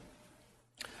patient.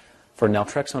 For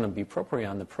naltrexone and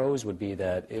bupropion, the pros would be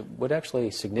that it would actually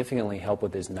significantly help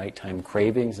with his nighttime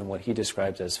cravings and what he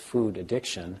describes as food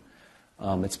addiction.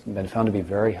 It's been found to be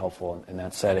very helpful in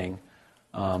that setting,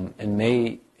 and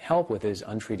may help with his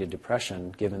untreated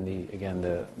depression, given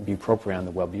the bupropion,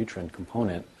 the Wellbutrin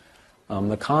component.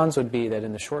 The cons would be that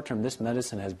in the short term, this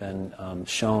medicine has been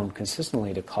shown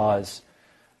consistently to cause,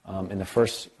 in the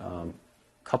first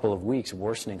couple of weeks,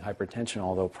 worsening hypertension,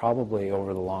 although probably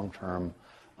over the long term,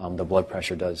 the blood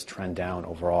pressure does trend down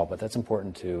overall. But that's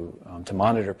important to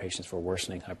monitor patients for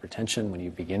worsening hypertension when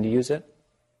you begin to use it.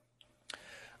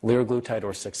 Liraglutide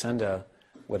or Saxenda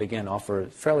would again offer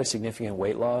fairly significant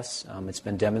weight loss. It's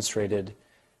been demonstrated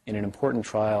in an important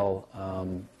trial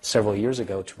several years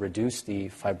ago to reduce the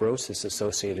fibrosis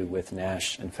associated with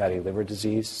NASH and fatty liver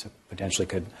disease, so potentially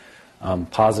could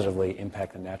positively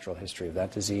impact the natural history of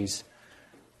that disease.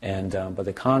 And but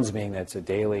the cons being that it's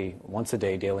a once a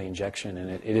day daily injection, and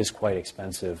it is quite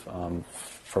expensive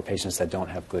for patients that don't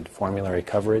have good formulary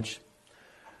coverage.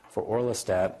 for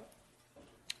orlistat.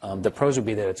 The pros would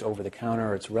be that it's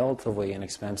over-the-counter, it's relatively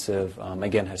inexpensive,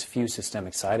 again, has few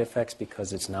systemic side effects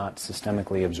because it's not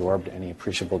systemically absorbed to any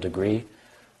appreciable degree.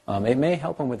 It may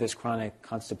help him with his chronic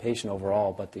constipation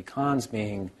overall, but the cons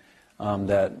being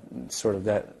that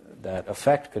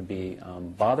effect could be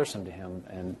bothersome to him,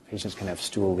 and patients can have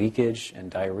stool leakage and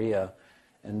diarrhea.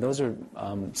 And those are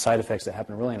side effects that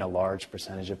happen really in a large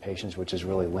percentage of patients, which has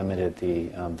really limited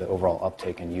the overall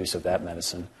uptake and use of that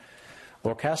medicine.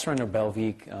 Lorcaserin or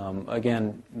Belviq,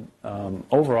 again,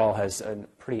 overall has a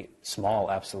pretty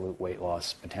small absolute weight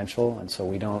loss potential, and so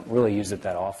we don't really use it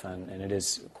that often, and it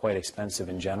is quite expensive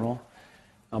in general.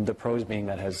 The pros being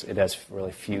that it has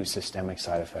really few systemic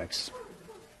side effects.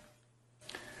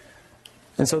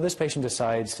 And so this patient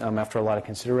decides, after a lot of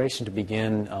consideration, to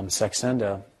begin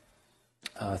Saxenda,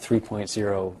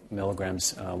 3.0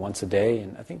 milligrams once a day.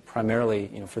 And I think primarily,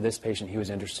 for this patient, he was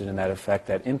interested in that effect,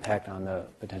 that impact on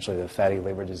potentially the fatty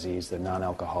liver disease, the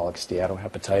non-alcoholic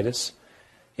steatohepatitis.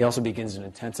 He also begins an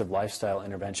intensive lifestyle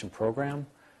intervention program,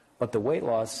 but the weight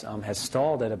loss has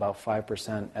stalled at about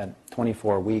 5% at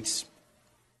 24 weeks,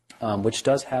 which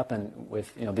does happen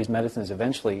with these medicines.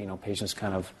 Eventually, patients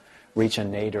kind of reach a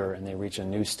nadir and they reach a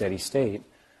new steady state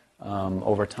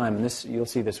over time. And you'll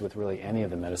see this with really any of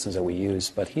the medicines that we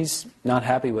use. But he's not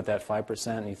happy with that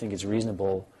 5%, and he thinks it's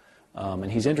reasonable,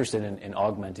 and he's interested in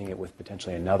augmenting it with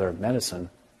potentially another medicine.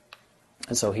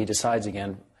 And so he decides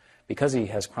again, because he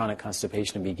has chronic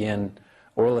constipation, to begin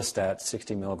orlistat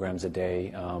 60 milligrams a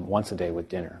day, once a day with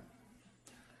dinner.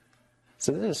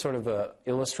 So this is sort of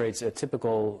illustrates a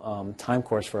typical time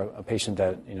course for a patient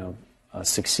that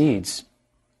succeeds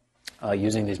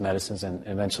using these medicines and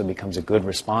eventually becomes a good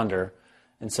responder.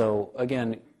 And so,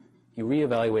 again, you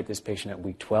reevaluate this patient at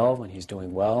week 12 when he's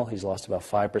doing well. He's lost about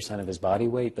 5% of his body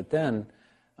weight, but then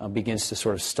begins to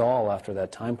sort of stall after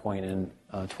that time point. And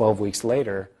 12 weeks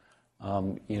later,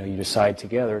 you decide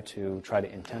together to try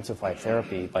to intensify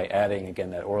therapy by adding, again,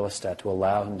 that orlistat to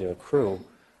allow him to accrue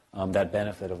that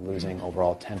benefit of losing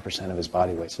overall 10% of his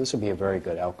body weight. So this would be a very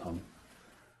good outcome.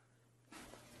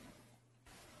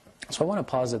 So I want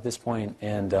to pause at this point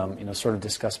and sort of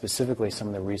discuss specifically some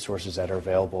of the resources that are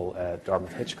available at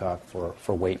Dartmouth-Hitchcock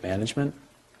for weight management.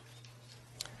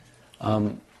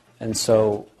 And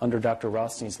so under Dr.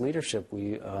 Rothstein's leadership,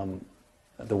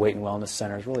 the Weight and Wellness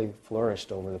Center has really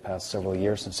flourished over the past several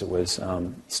years since it was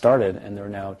started, and there are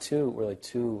now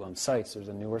two sites. There's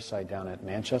a newer site down at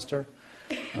Manchester,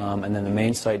 and then the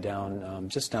main site down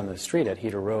just down the street at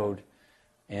Heater Road.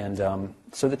 And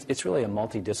so it's really a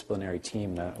multidisciplinary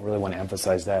team. I really want to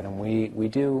emphasize that. And we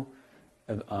do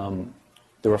the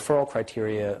referral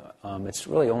criteria. It's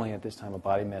really only at this time a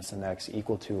body mass index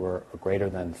equal to or greater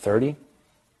than 30.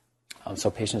 So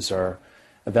patients are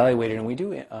evaluated, and we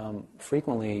do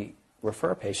frequently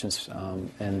refer patients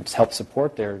and help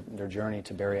support their journey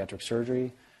to bariatric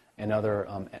surgery and other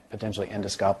potentially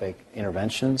endoscopic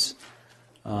interventions.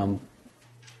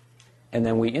 And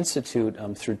then we institute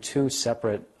through two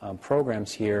separate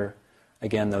programs here,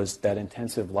 again, that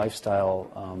intensive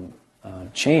lifestyle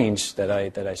change that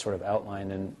I sort of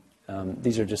outlined. And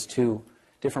these are just two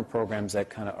different programs that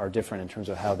kind of are different in terms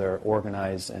of how they're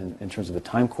organized and in terms of the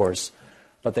time course,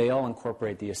 but they all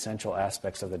incorporate the essential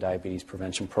aspects of the diabetes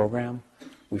prevention program.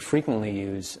 We frequently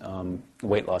use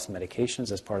weight loss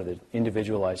medications as part of the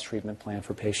individualized treatment plan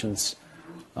for patients.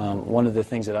 One of the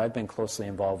things that I've been closely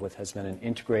involved with has been an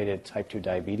integrated type 2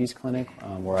 diabetes clinic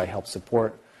where I help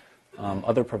support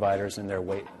other providers in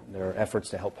their efforts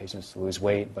to help patients to lose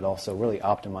weight, but also really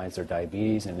optimize their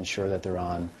diabetes and ensure that they're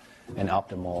on an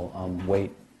optimal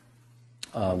weight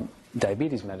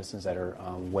diabetes medicines that are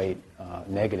weight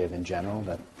negative in general,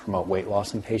 that promote weight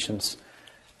loss in patients.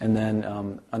 And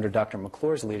then under Dr.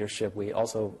 McClure's leadership, we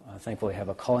also thankfully have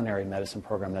a culinary medicine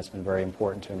program that's been very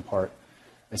important to impart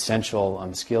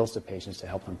essential skills to patients to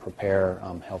help them prepare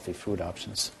healthy food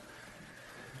options.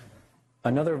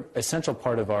 Another essential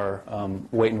part of our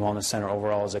Weight and Wellness Center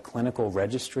overall is a clinical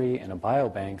registry and a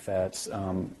biobank that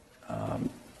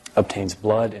obtains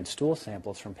blood and stool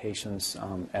samples from patients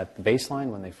at the baseline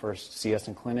when they first see us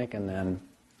in clinic, and then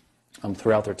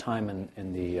throughout their time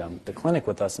in the clinic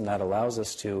with us, and that allows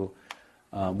us to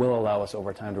will allow us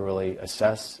over time to really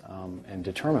assess and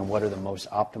determine what are the most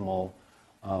optimal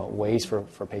ways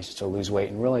for patients to lose weight,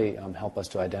 and really help us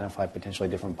to identify potentially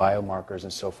different biomarkers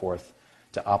and so forth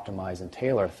to optimize and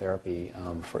tailor therapy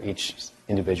for each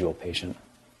individual patient.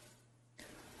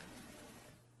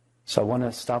 So I want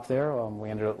to stop there. We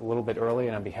ended a little bit early,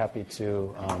 and I'd be happy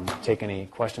to take any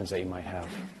questions that you might have.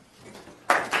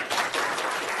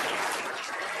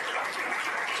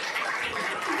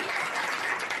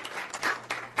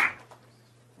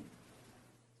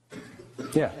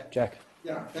 Yeah, Jack.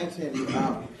 Yeah, thanks, Andy.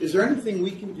 Is there anything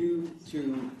we can do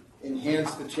to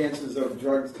enhance the chances of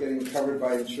drugs getting covered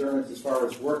by insurance as far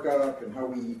as workup and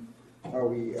how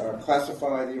we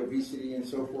classify the obesity and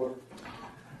so forth?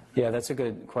 Yeah, that's a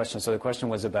good question. So the question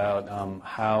was about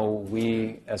how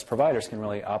we, as providers, can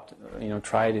really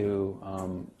try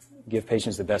to give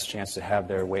patients the best chance to have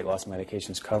their weight loss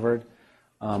medications covered.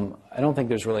 I don't think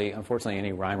there's really, unfortunately,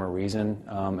 any rhyme or reason.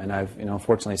 And I've,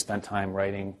 unfortunately, spent time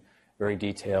writing very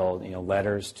detailed,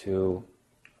 letters to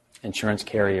insurance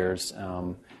carriers.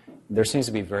 There seems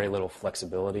to be very little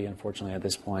flexibility, unfortunately, at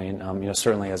this point.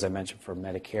 Certainly, as I mentioned, for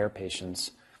Medicare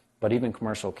patients, but even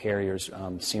commercial carriers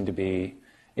seem to be,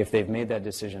 if they've made that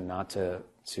decision not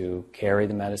to carry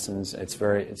the medicines,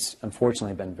 it's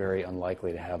unfortunately been very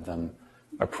unlikely to have them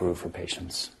approved for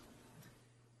patients.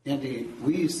 Andy,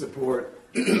 we support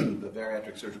the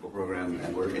bariatric surgical program,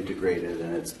 and we're integrated,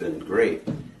 and it's been great.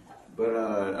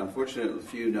 But unfortunately, a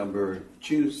few number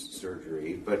choose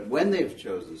surgery. But when they've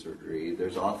chosen surgery,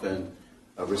 there's often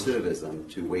a recidivism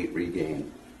to weight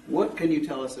regain. What can you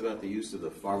tell us about the use of the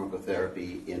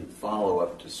pharmacotherapy in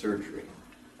follow-up to surgery?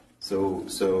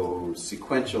 So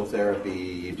sequential therapy,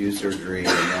 you do surgery,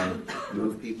 and then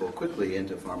move people quickly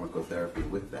into pharmacotherapy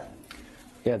with that.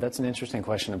 Yeah, that's an interesting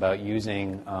question about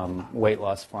using weight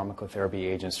loss pharmacotherapy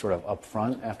agents sort of up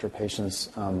front after patients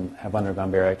have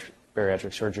undergone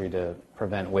bariatric surgery to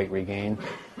prevent weight regain.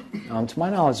 To my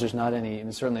knowledge, there's not any,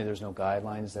 and certainly there's no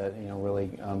guidelines that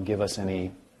really give us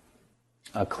any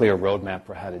clear roadmap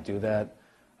for how to do that.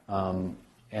 And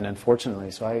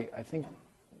unfortunately, so I think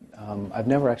I've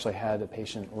never actually had a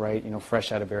patient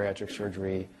fresh out of bariatric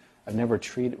surgery. I've never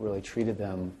really treated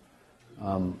them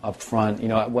up front.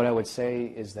 What I would say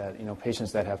is that,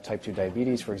 patients that have type 2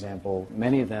 diabetes, for example,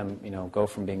 many of them, go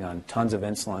from being on tons of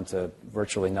insulin to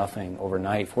virtually nothing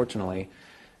overnight, fortunately.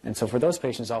 And so for those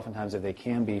patients, oftentimes, if they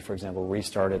can be, for example,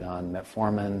 restarted on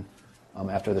metformin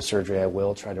after the surgery, I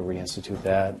will try to reinstitute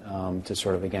that to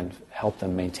sort of, again, help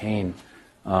them maintain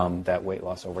that weight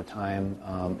loss over time.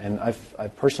 And I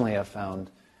personally have found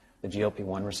the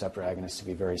GLP-1 receptor agonists to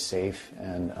be very safe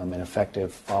and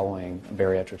effective following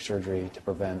bariatric surgery to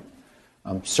prevent,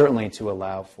 certainly to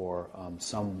allow for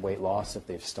some weight loss if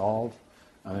they've stalled.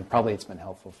 And probably it's been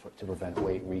helpful to prevent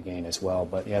weight regain as well.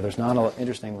 But yeah,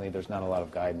 interestingly, there's not a lot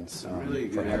of guidance. It's a really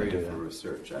good area for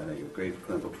research. I think a great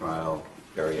clinical trial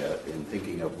area in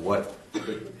thinking of what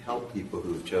could help people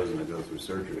who've chosen to go through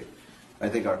surgery. I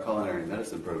think our culinary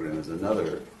medicine program is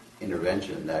another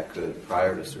intervention that could,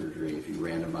 prior to surgery, if you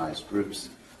randomize groups,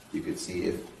 you could see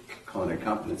if culinary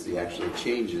competency actually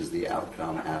changes the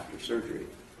outcome after surgery.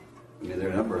 I mean, there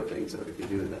are a number of things that we could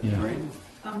do with that. Yeah. Right?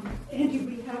 Andy,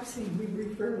 we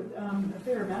refer a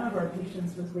fair amount of our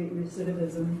patients with weight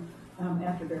recidivism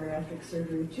after bariatric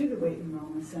surgery to the Weight and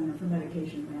Wellness Center for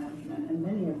medication management, and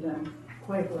many of them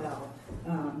quite well.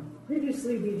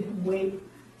 Previously, we didn't wait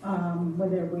when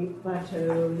their weight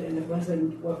plateaued and it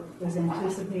wasn't what was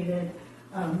anticipated.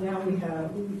 Now we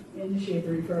initiate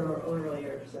the referral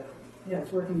earlier, so yeah,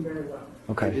 it's working very well.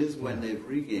 Okay. It is when they've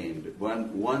regained.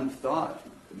 One thought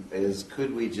is,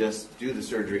 could we just do the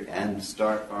surgery and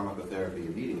start pharmacotherapy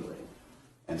immediately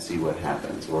and see what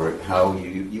happens? Or how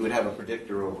you would have a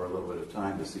predictor over a little bit of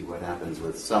time to see what happens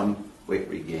with some weight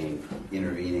regain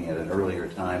intervening at an earlier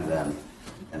time than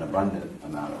an abundant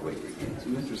amount of weight regain.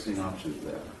 Some interesting options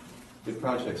there. Good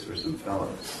projects for some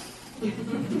fellows.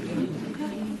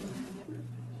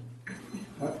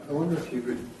 I wonder if you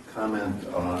could comment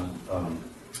on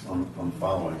the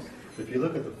following. If you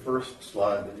look at the first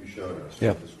slide that you showed us,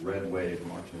 Yep. this red wave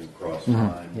marching across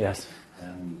time Yes.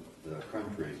 and the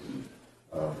country,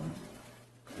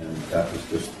 and that was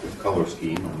just the color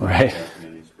scheme. I'm not Right. casting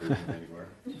any aspersions anywhere.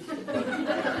 But,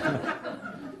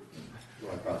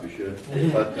 well, I probably should.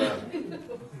 But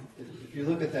if you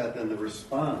look at that, then the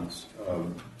response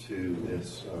to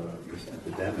this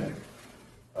epidemic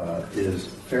is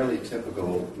fairly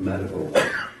typical medical,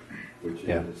 which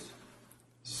is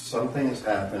something has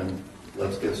happened,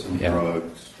 let's get some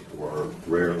drugs, or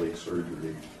rarely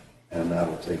surgery, and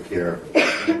that'll take care of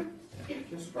it. It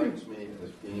just strikes me as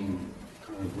being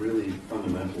kind of really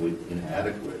fundamentally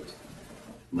inadequate,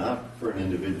 not for an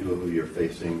individual who you're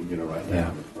facing, right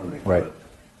now in the clinic, right.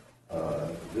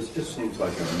 but this just seems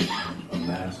like a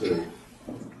massive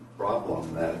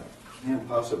problem that can't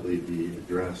possibly be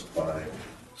addressed by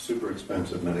super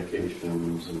expensive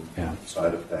medications and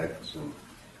side effects and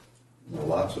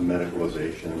lots of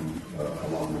medicalization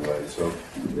along the way. So,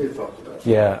 what are your thoughts about that?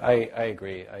 Yeah, I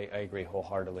agree. I agree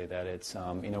wholeheartedly that it's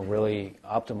really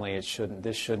optimally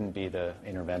this shouldn't be the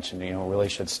intervention. It really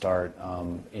should start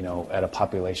at a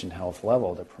population health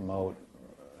level to promote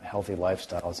healthy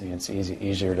lifestyles. And it's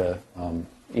easy to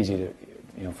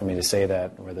for me to say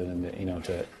that rather than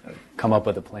to come up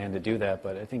with a plan to do that.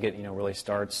 But I think it really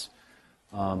starts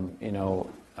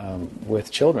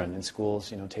with children in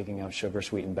schools, taking out sugar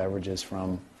sweetened beverages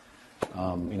from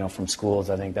schools.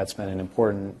 I think that's been an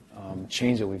important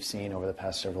change that we've seen over the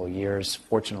past several years.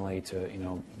 Fortunately, to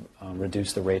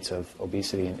reduce the rates of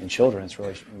obesity in children, it's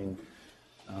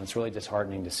really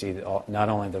disheartening to see that not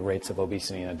only the rates of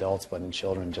obesity in adults, but in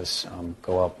children just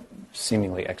go up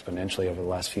seemingly exponentially over the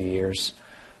last few years.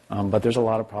 But there's a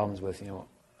lot of problems with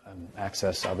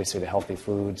access, obviously, to healthy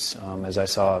foods. As I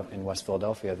saw in West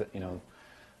Philadelphia, that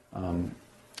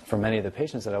for many of the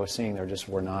patients that I was seeing, there just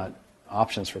were not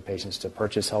options for patients to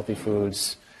purchase healthy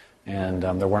foods, and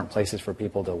there weren't places for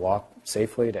people to walk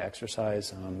safely, to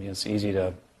exercise. It's easy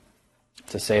to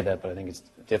say that, but I think it's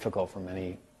difficult for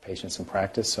many patients in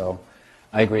practice. So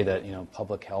I agree that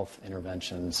public health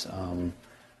interventions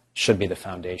should be the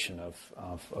foundation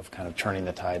of kind of turning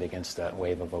the tide against that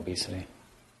wave of obesity.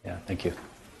 Yeah, thank you.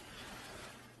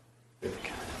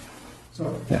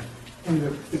 So, yeah.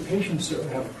 The patients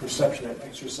have a perception that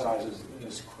exercise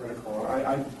is critical.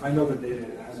 I know the data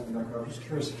hasn't been done. I'm just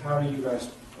curious, how do you guys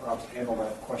handle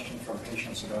that question from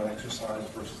patients about exercise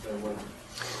versus their weight?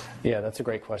 Yeah, that's a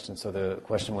great question. So the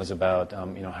question was about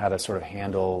how to sort of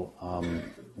handle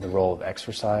the role of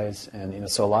exercise, and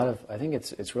so I think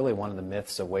it's really one of the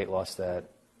myths of weight loss that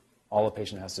all a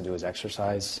patient has to do is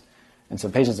exercise, and so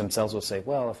patients themselves will say,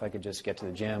 well, if I could just get to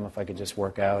the gym, if I could just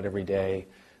work out every day,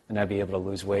 then I'd be able to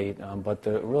lose weight. But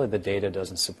really the data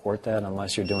doesn't support that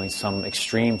unless you're doing some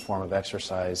extreme form of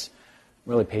exercise.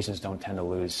 Really, patients don't tend to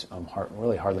lose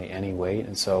really hardly any weight,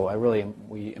 and so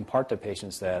we impart to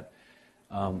patients that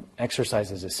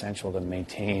exercise is essential to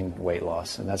maintain weight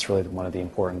loss, and that's really one of the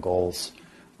important goals.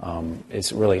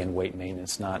 It's really in weight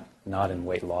maintenance, not in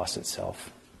weight loss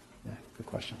itself. Yeah, good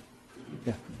question.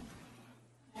 Yeah.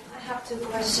 I have two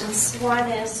questions. One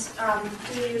is,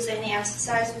 do you use any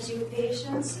exercise with your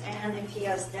patients? And if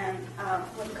yes, then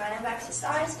what kind of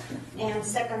exercise? And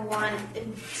second one,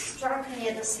 it struck me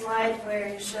at the slide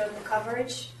where you showed the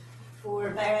coverage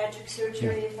for bariatric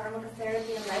surgery,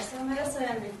 pharmacotherapy, and lifestyle medicine,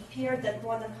 and it appeared that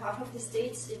more than half of the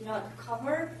states did not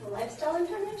cover the lifestyle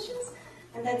interventions.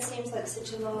 And that seems like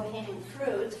such a low-hanging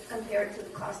fruit compared to the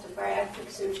cost of bariatric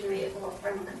surgery or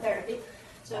pharmacotherapy.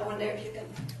 So I wonder if you can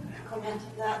comment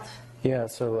on that. Yeah,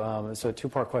 so a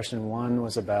two-part question. One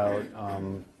was about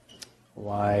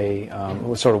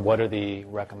what are the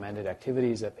recommended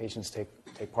activities that patients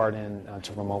take part in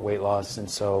to promote weight loss. And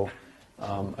so,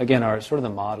 again, the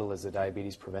model is the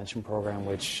diabetes prevention program,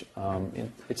 which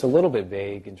it's a little bit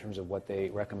vague in terms of what they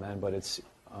recommend, but it's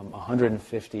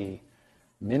 150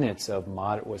 minutes of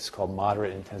what's called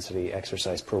moderate intensity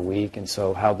exercise per week. And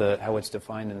so how it's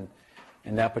defined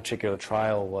in that particular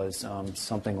trial was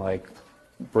something like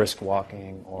brisk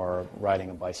walking or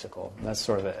riding a bicycle. And that's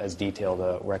sort of as detailed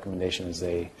a recommendation as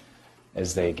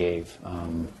they gave.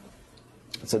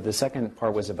 So the second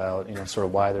part was about sort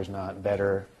of why there's not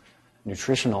better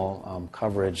nutritional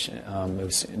coverage. It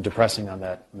was depressing on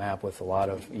that map with a lot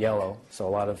of yellow. So a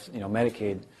lot of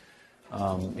Medicaid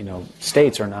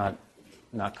states are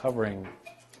not covering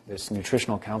this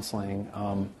nutritional counseling.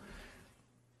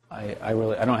 I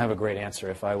don't have a great answer.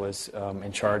 If I was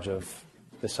in charge of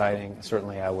deciding,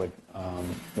 certainly I would.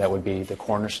 That would be the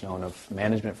cornerstone of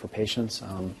management for patients.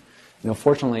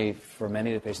 Fortunately, for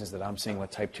many of the patients that I'm seeing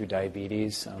with type 2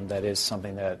 diabetes, that is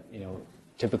something that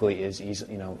typically is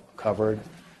easy, covered.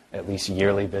 At least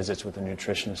yearly visits with a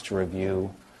nutritionist to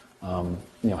review,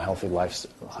 healthy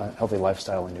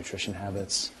lifestyle and nutrition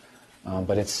habits.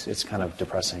 But it's kind of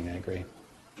depressing. I agree.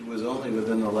 It was only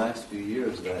within the last few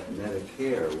years that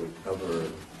Medicare would cover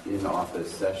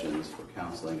in-office sessions for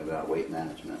counseling about weight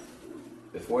management.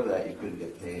 Before that, you couldn't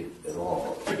get paid at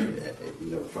all,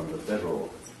 from the federal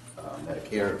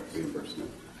Medicare reimbursement.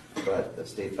 But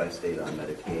state by state on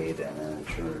Medicaid, and then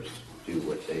insurers do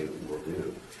what they will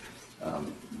do.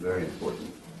 Very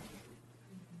important.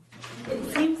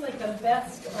 It seems like the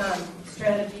best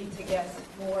strategy to get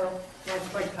more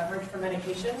widespread coverage for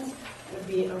medications would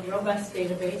be a robust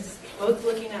database, both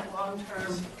looking at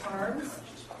long-term harms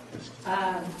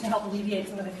to help alleviate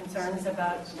some of the concerns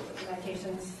about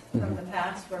medications from the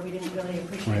past where we didn't really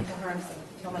appreciate the harms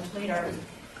until much later.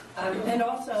 And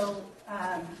also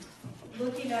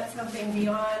looking at something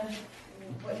beyond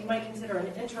what you might consider an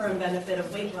interim benefit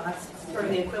of weight loss, sort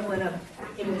of the equivalent of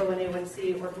hemoglobin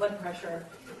A1C or blood pressure,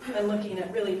 and looking at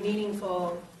really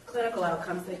meaningful clinical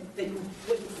outcomes that you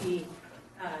wouldn't see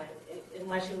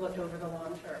unless you looked over the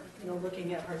long term.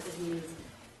 Looking at heart disease,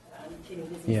 kidney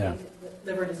disease, Yeah.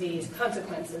 liver disease,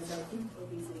 consequences of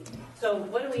obesity. So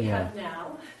what do we have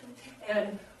now,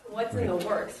 and what's in the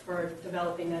works for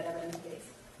developing that evidence base?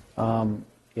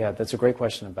 Yeah, that's a great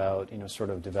question about sort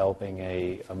of developing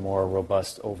a more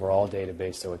robust overall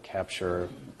database that would capture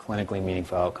clinically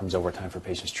meaningful outcomes over time for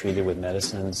patients treated with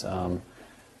medicines.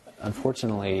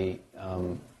 Unfortunately,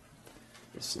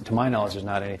 to my knowledge, there's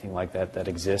not anything like that that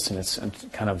exists, and it's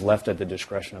kind of left at the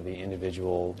discretion of the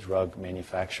individual drug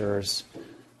manufacturers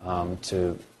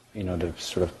to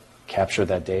sort of capture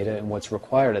that data. And what's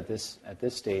required at this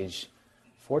stage,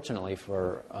 fortunately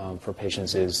for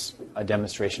patients, is a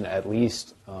demonstration at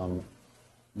least.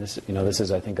 This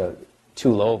is, I think,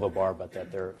 too low of a bar, but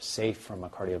that they're safe from a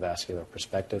cardiovascular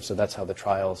perspective. So that's how the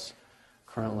trials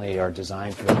currently are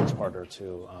designed for the most part, or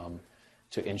to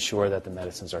ensure that the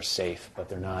medicines are safe, but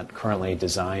they're not currently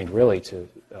designed really to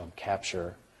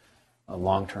capture a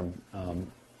long-term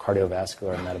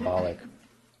cardiovascular and metabolic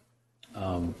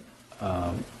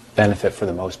benefit for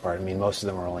the most part. I mean, most of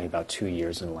them are only about 2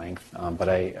 years in length, but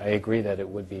I agree that it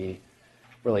would be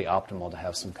really optimal to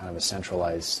have some kind of a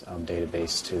centralized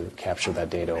database to capture that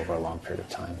data over a long period of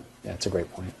time. Yeah, it's a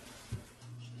great point.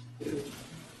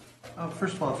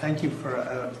 First of all, thank you for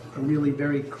a really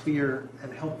very clear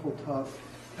and helpful talk.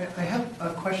 I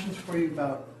have questions for you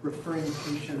about referring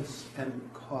patients and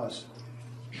cost.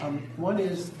 One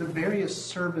is the various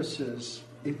services,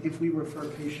 if we refer a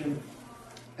patient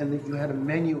and that you had a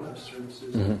menu of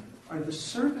services, are the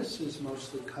services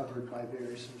mostly covered by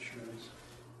various insurance?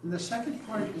 And the second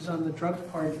part is on the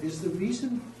drug part. Is the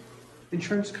reason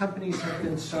insurance companies have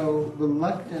been so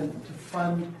reluctant to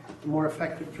fund the more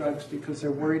effective drugs because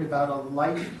they're worried about a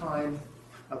lifetime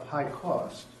of high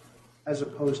cost as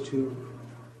opposed to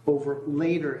over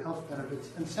later health benefits?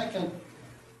 And second,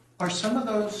 are some of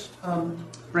those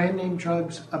brand name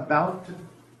drugs about to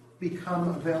become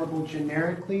available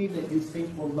generically that you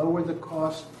think will lower the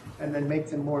cost and then make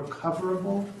them more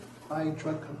coverable by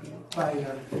drug companies, by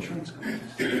insurance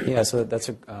companies? Yeah, so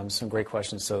that's some great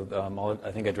questions. So I'll,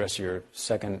 I think, address your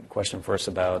second question first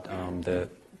about the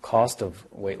cost of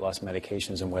weight loss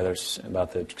medications and whether it's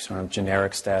about the sort of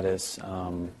generic status.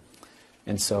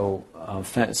 And so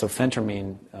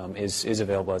phentermine is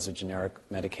available as a generic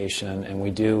medication, and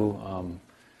we do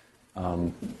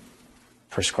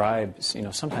prescribe,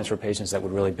 sometimes for patients that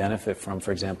would really benefit from,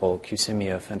 for example,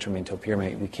 Qsymia, phentermine,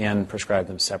 topiramate. We can prescribe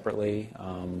them separately.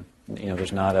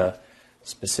 There's not a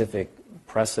specific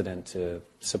precedent to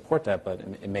support that, but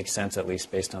it makes sense, at least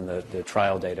based on the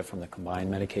trial data from the combined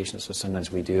medications. So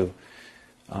sometimes we do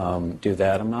do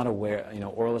that. I'm not aware.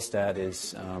 Orlistat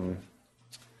is.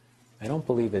 I don't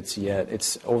believe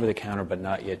it's over the counter, but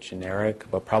not yet generic,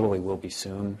 but probably will be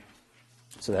soon.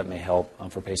 So that may help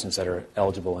for patients that are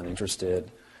eligible and interested.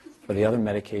 For the other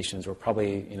medications, we're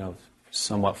probably,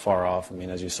 somewhat far off. I mean,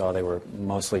 as you saw, they were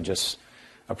mostly just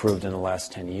approved in the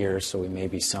last 10 years, so we may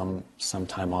be some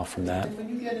time off from that. And when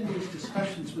you get in these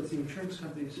discussions with the insurance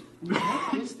companies,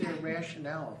 what is their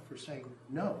rationale for saying,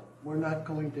 no, we're not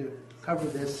going to cover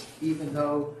this, even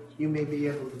though you may be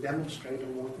able to demonstrate a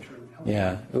long-term health?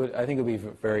 Yeah, I think it would be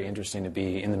very interesting to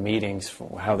be in the meetings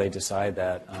for how they decide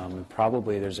that.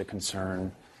 Probably there's a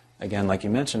concern, again, like you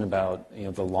mentioned, about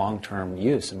the long-term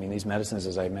use. I mean, these medicines,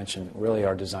 as I mentioned, really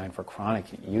are designed for chronic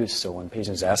use. So when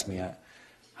patients ask me,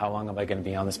 how long am I going to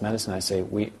be on this medicine, I say,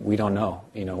 we don't know.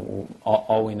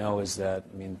 All we know is that,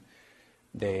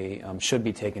 they should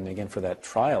be taken, again, for that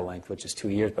trial length, which is 2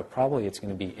 years, but probably it's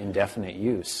going to be indefinite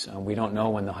use. We don't know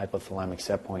when the hypothalamic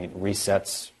set point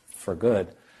resets for good.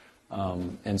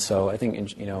 And so I think,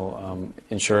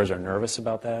 insurers are nervous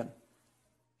about that.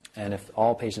 And if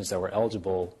all patients that were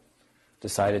eligible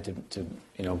decided to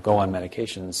go on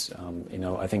medications,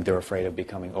 I think they're afraid of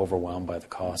becoming overwhelmed by the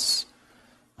costs.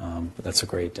 But that's a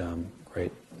great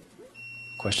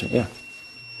question. Yeah.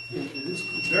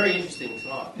 It's a very interesting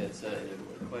talk. It's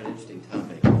quite an interesting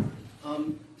topic.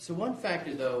 So one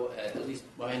factor, though, at least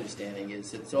my understanding,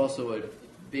 is it's also a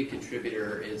big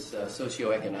contributor is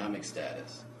socioeconomic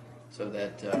status. So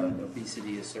that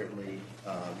obesity is certainly,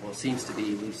 seems to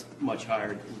be at least much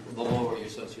higher the lower your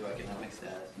socioeconomic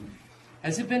status.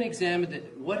 Has it been examined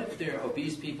that what if there are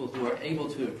obese people who are able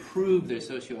to improve their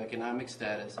socioeconomic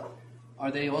status?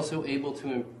 Are they also able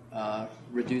to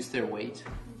reduce their weight?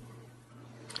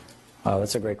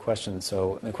 That's a great question.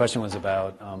 So the question was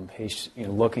about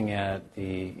looking at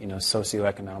the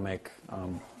socioeconomic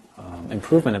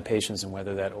improvement of patients and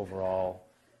whether that overall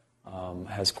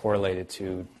has correlated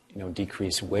to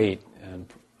decreased weight.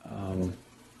 And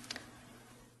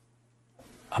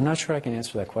I'm not sure I can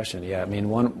answer that question. Yeah, I mean,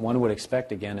 one would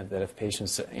expect, again, that if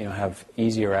patients have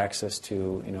easier access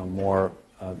to more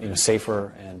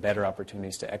safer and better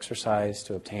opportunities to exercise,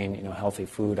 to obtain healthy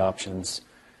food options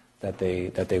that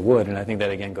they would. And I think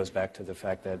that again goes back to the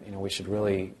fact that we should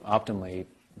really optimally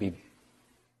be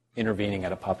intervening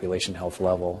at a population health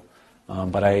level.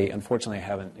 But I unfortunately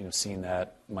haven't seen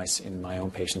that in my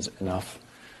own patients enough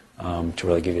to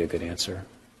really give you a good answer.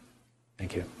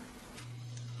 Thank you.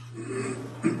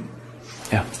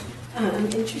 Yeah. I'm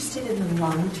interested in the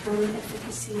long-term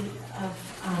efficacy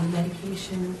of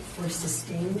medication for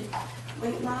sustained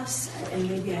weight loss, and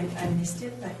maybe I missed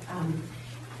it, but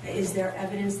is there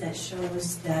evidence that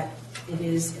shows that it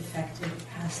is effective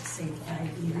past, say,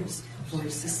 5 years for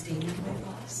sustained weight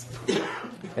loss?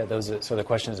 Yeah, so the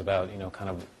question is about kind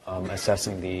of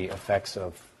assessing the effects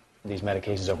of these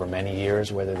medications over many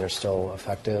years, whether they're still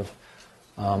effective.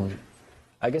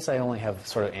 I guess I only have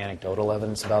sort of anecdotal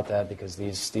evidence about that because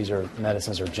these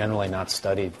medicines are generally not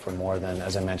studied for more than,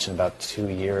 as I mentioned, about 2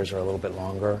 years or a little bit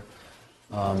longer.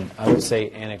 I would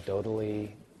say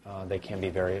anecdotally they can be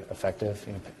very effective.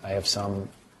 I have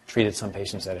treated some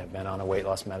patients that have been on a weight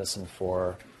loss medicine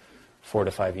for 4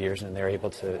 to 5 years, and they're able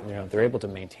to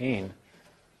maintain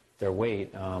their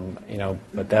weight.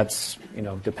 But that's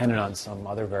dependent on some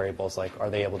other variables, like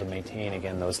are they able to maintain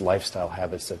again those lifestyle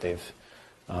habits that they've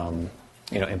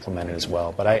implemented as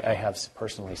well. But I have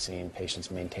personally seen patients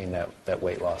maintain that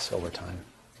weight loss over time.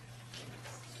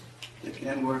 It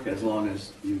can work as long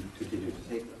as you continue to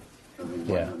take them. I mean,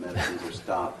 when the medicines are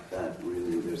stopped, that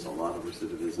really, there's a lot of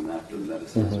recidivism after the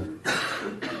medicines are...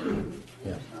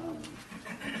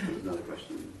 There's another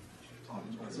question.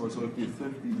 So if the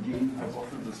 50 gain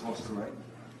hypothesis was correct,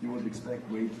 you would expect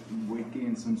weight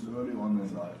gain since early on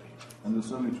in life. And that's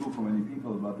certainly true for many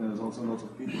people, but there's also lots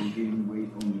of people who gain weight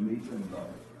only later in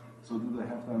life. So do they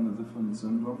have then a different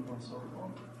syndrome or so? Or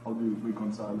how do you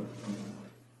reconcile it?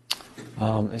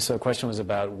 So the question was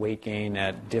about weight gain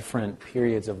at different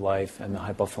periods of life and the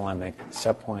hypothalamic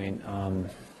set point.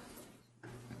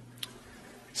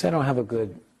 So I don't have a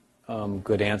good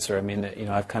answer. I mean,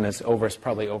 I've kind of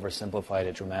probably oversimplified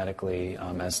it dramatically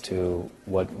as to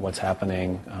what's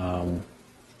happening.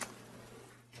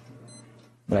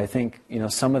 But I think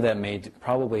some of that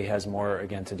probably has more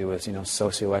again to do with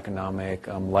socioeconomic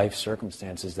life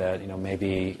circumstances that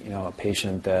maybe a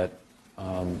patient that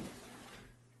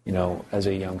as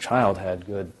a young child had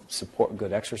good support,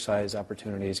 good exercise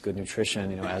opportunities, good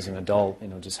nutrition. As an adult,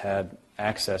 just had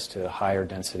access to higher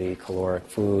density caloric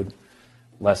food,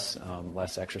 less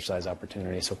exercise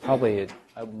opportunity. So probably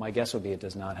my guess would be it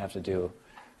does not have to do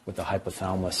with the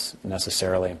hypothalamus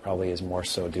necessarily, and probably is more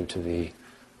so due to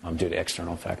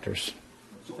external factors.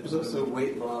 There's also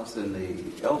weight loss in the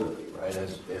elderly, right?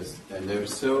 It's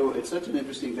such an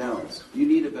interesting balance. You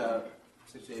need about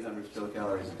 600 to 800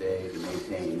 kilocalories a day to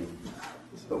maintain,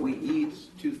 but we eat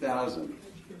 2,000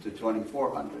 to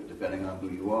 2,400, depending on who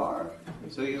you are.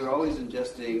 So you're always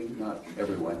ingesting, not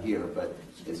everyone here, but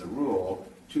as a rule,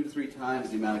 2 to 3 times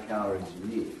the amount of calories you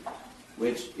need.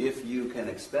 Which, if you can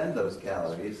expend those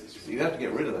calories, you have to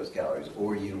get rid of those calories,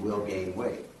 or you will gain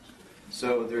weight.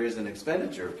 So there is an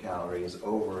expenditure of calories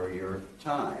over your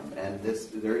time, and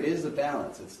there is a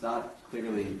balance. It's not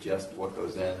clearly just what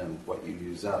goes in and what you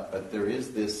use up, but there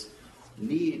is this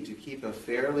need to keep a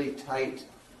fairly tight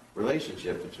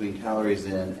relationship between calories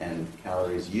in and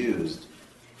calories used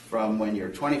from when you're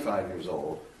 25 years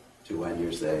old to when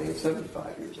you're, say,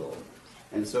 75 years old.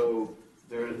 And so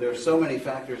there are so many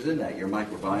factors in that. Your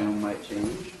microbiome might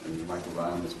change, and your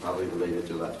microbiome is probably related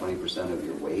to about 20% of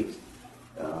your weight.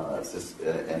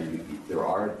 And there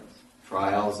are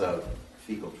trials of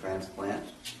fecal transplant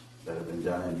that have been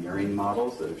done in murine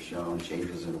models that have shown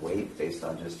changes in weight based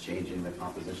on just changing the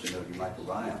composition of your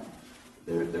microbiome.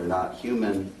 They're not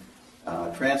human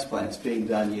transplants being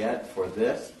done yet for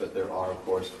this, but there are, of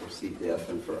course, for C. diff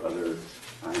and for other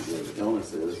kinds of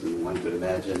illnesses. And one could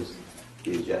imagine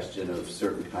the ingestion of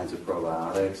certain kinds of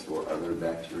probiotics or other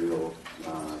bacterial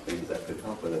things that could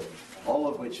help with it, all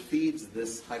of which feeds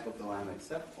this hypothalamic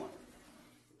set point.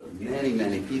 Many,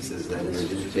 many pieces that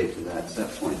interdigitate to that set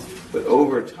point. But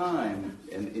over time,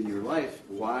 in your life,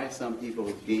 why some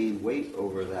people gain weight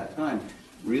over that time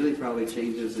really probably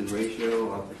changes in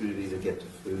ratio, opportunity to get to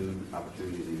food,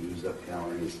 opportunity to use up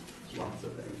calories, lots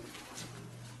of things.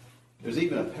 There's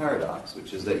even a paradox,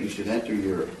 which is that you should enter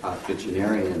your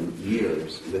octogenarian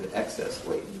years with excess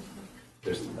weight.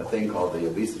 There's a thing called the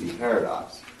obesity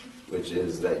paradox, which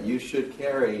is that you should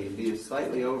be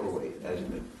slightly overweight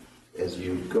as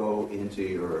you go into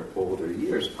your older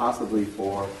years, possibly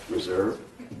for reserve,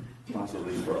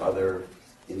 possibly for other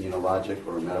immunologic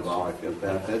or metabolic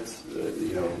benefits,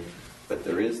 but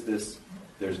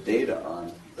there's data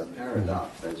on the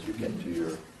paradox as you get to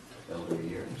your elderly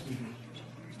years.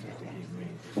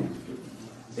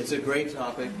 It's a great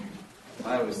topic.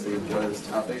 I obviously enjoy this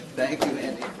topic. Thank you,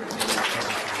 Andy, for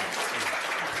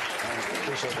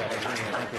Appreciate that. Thank you.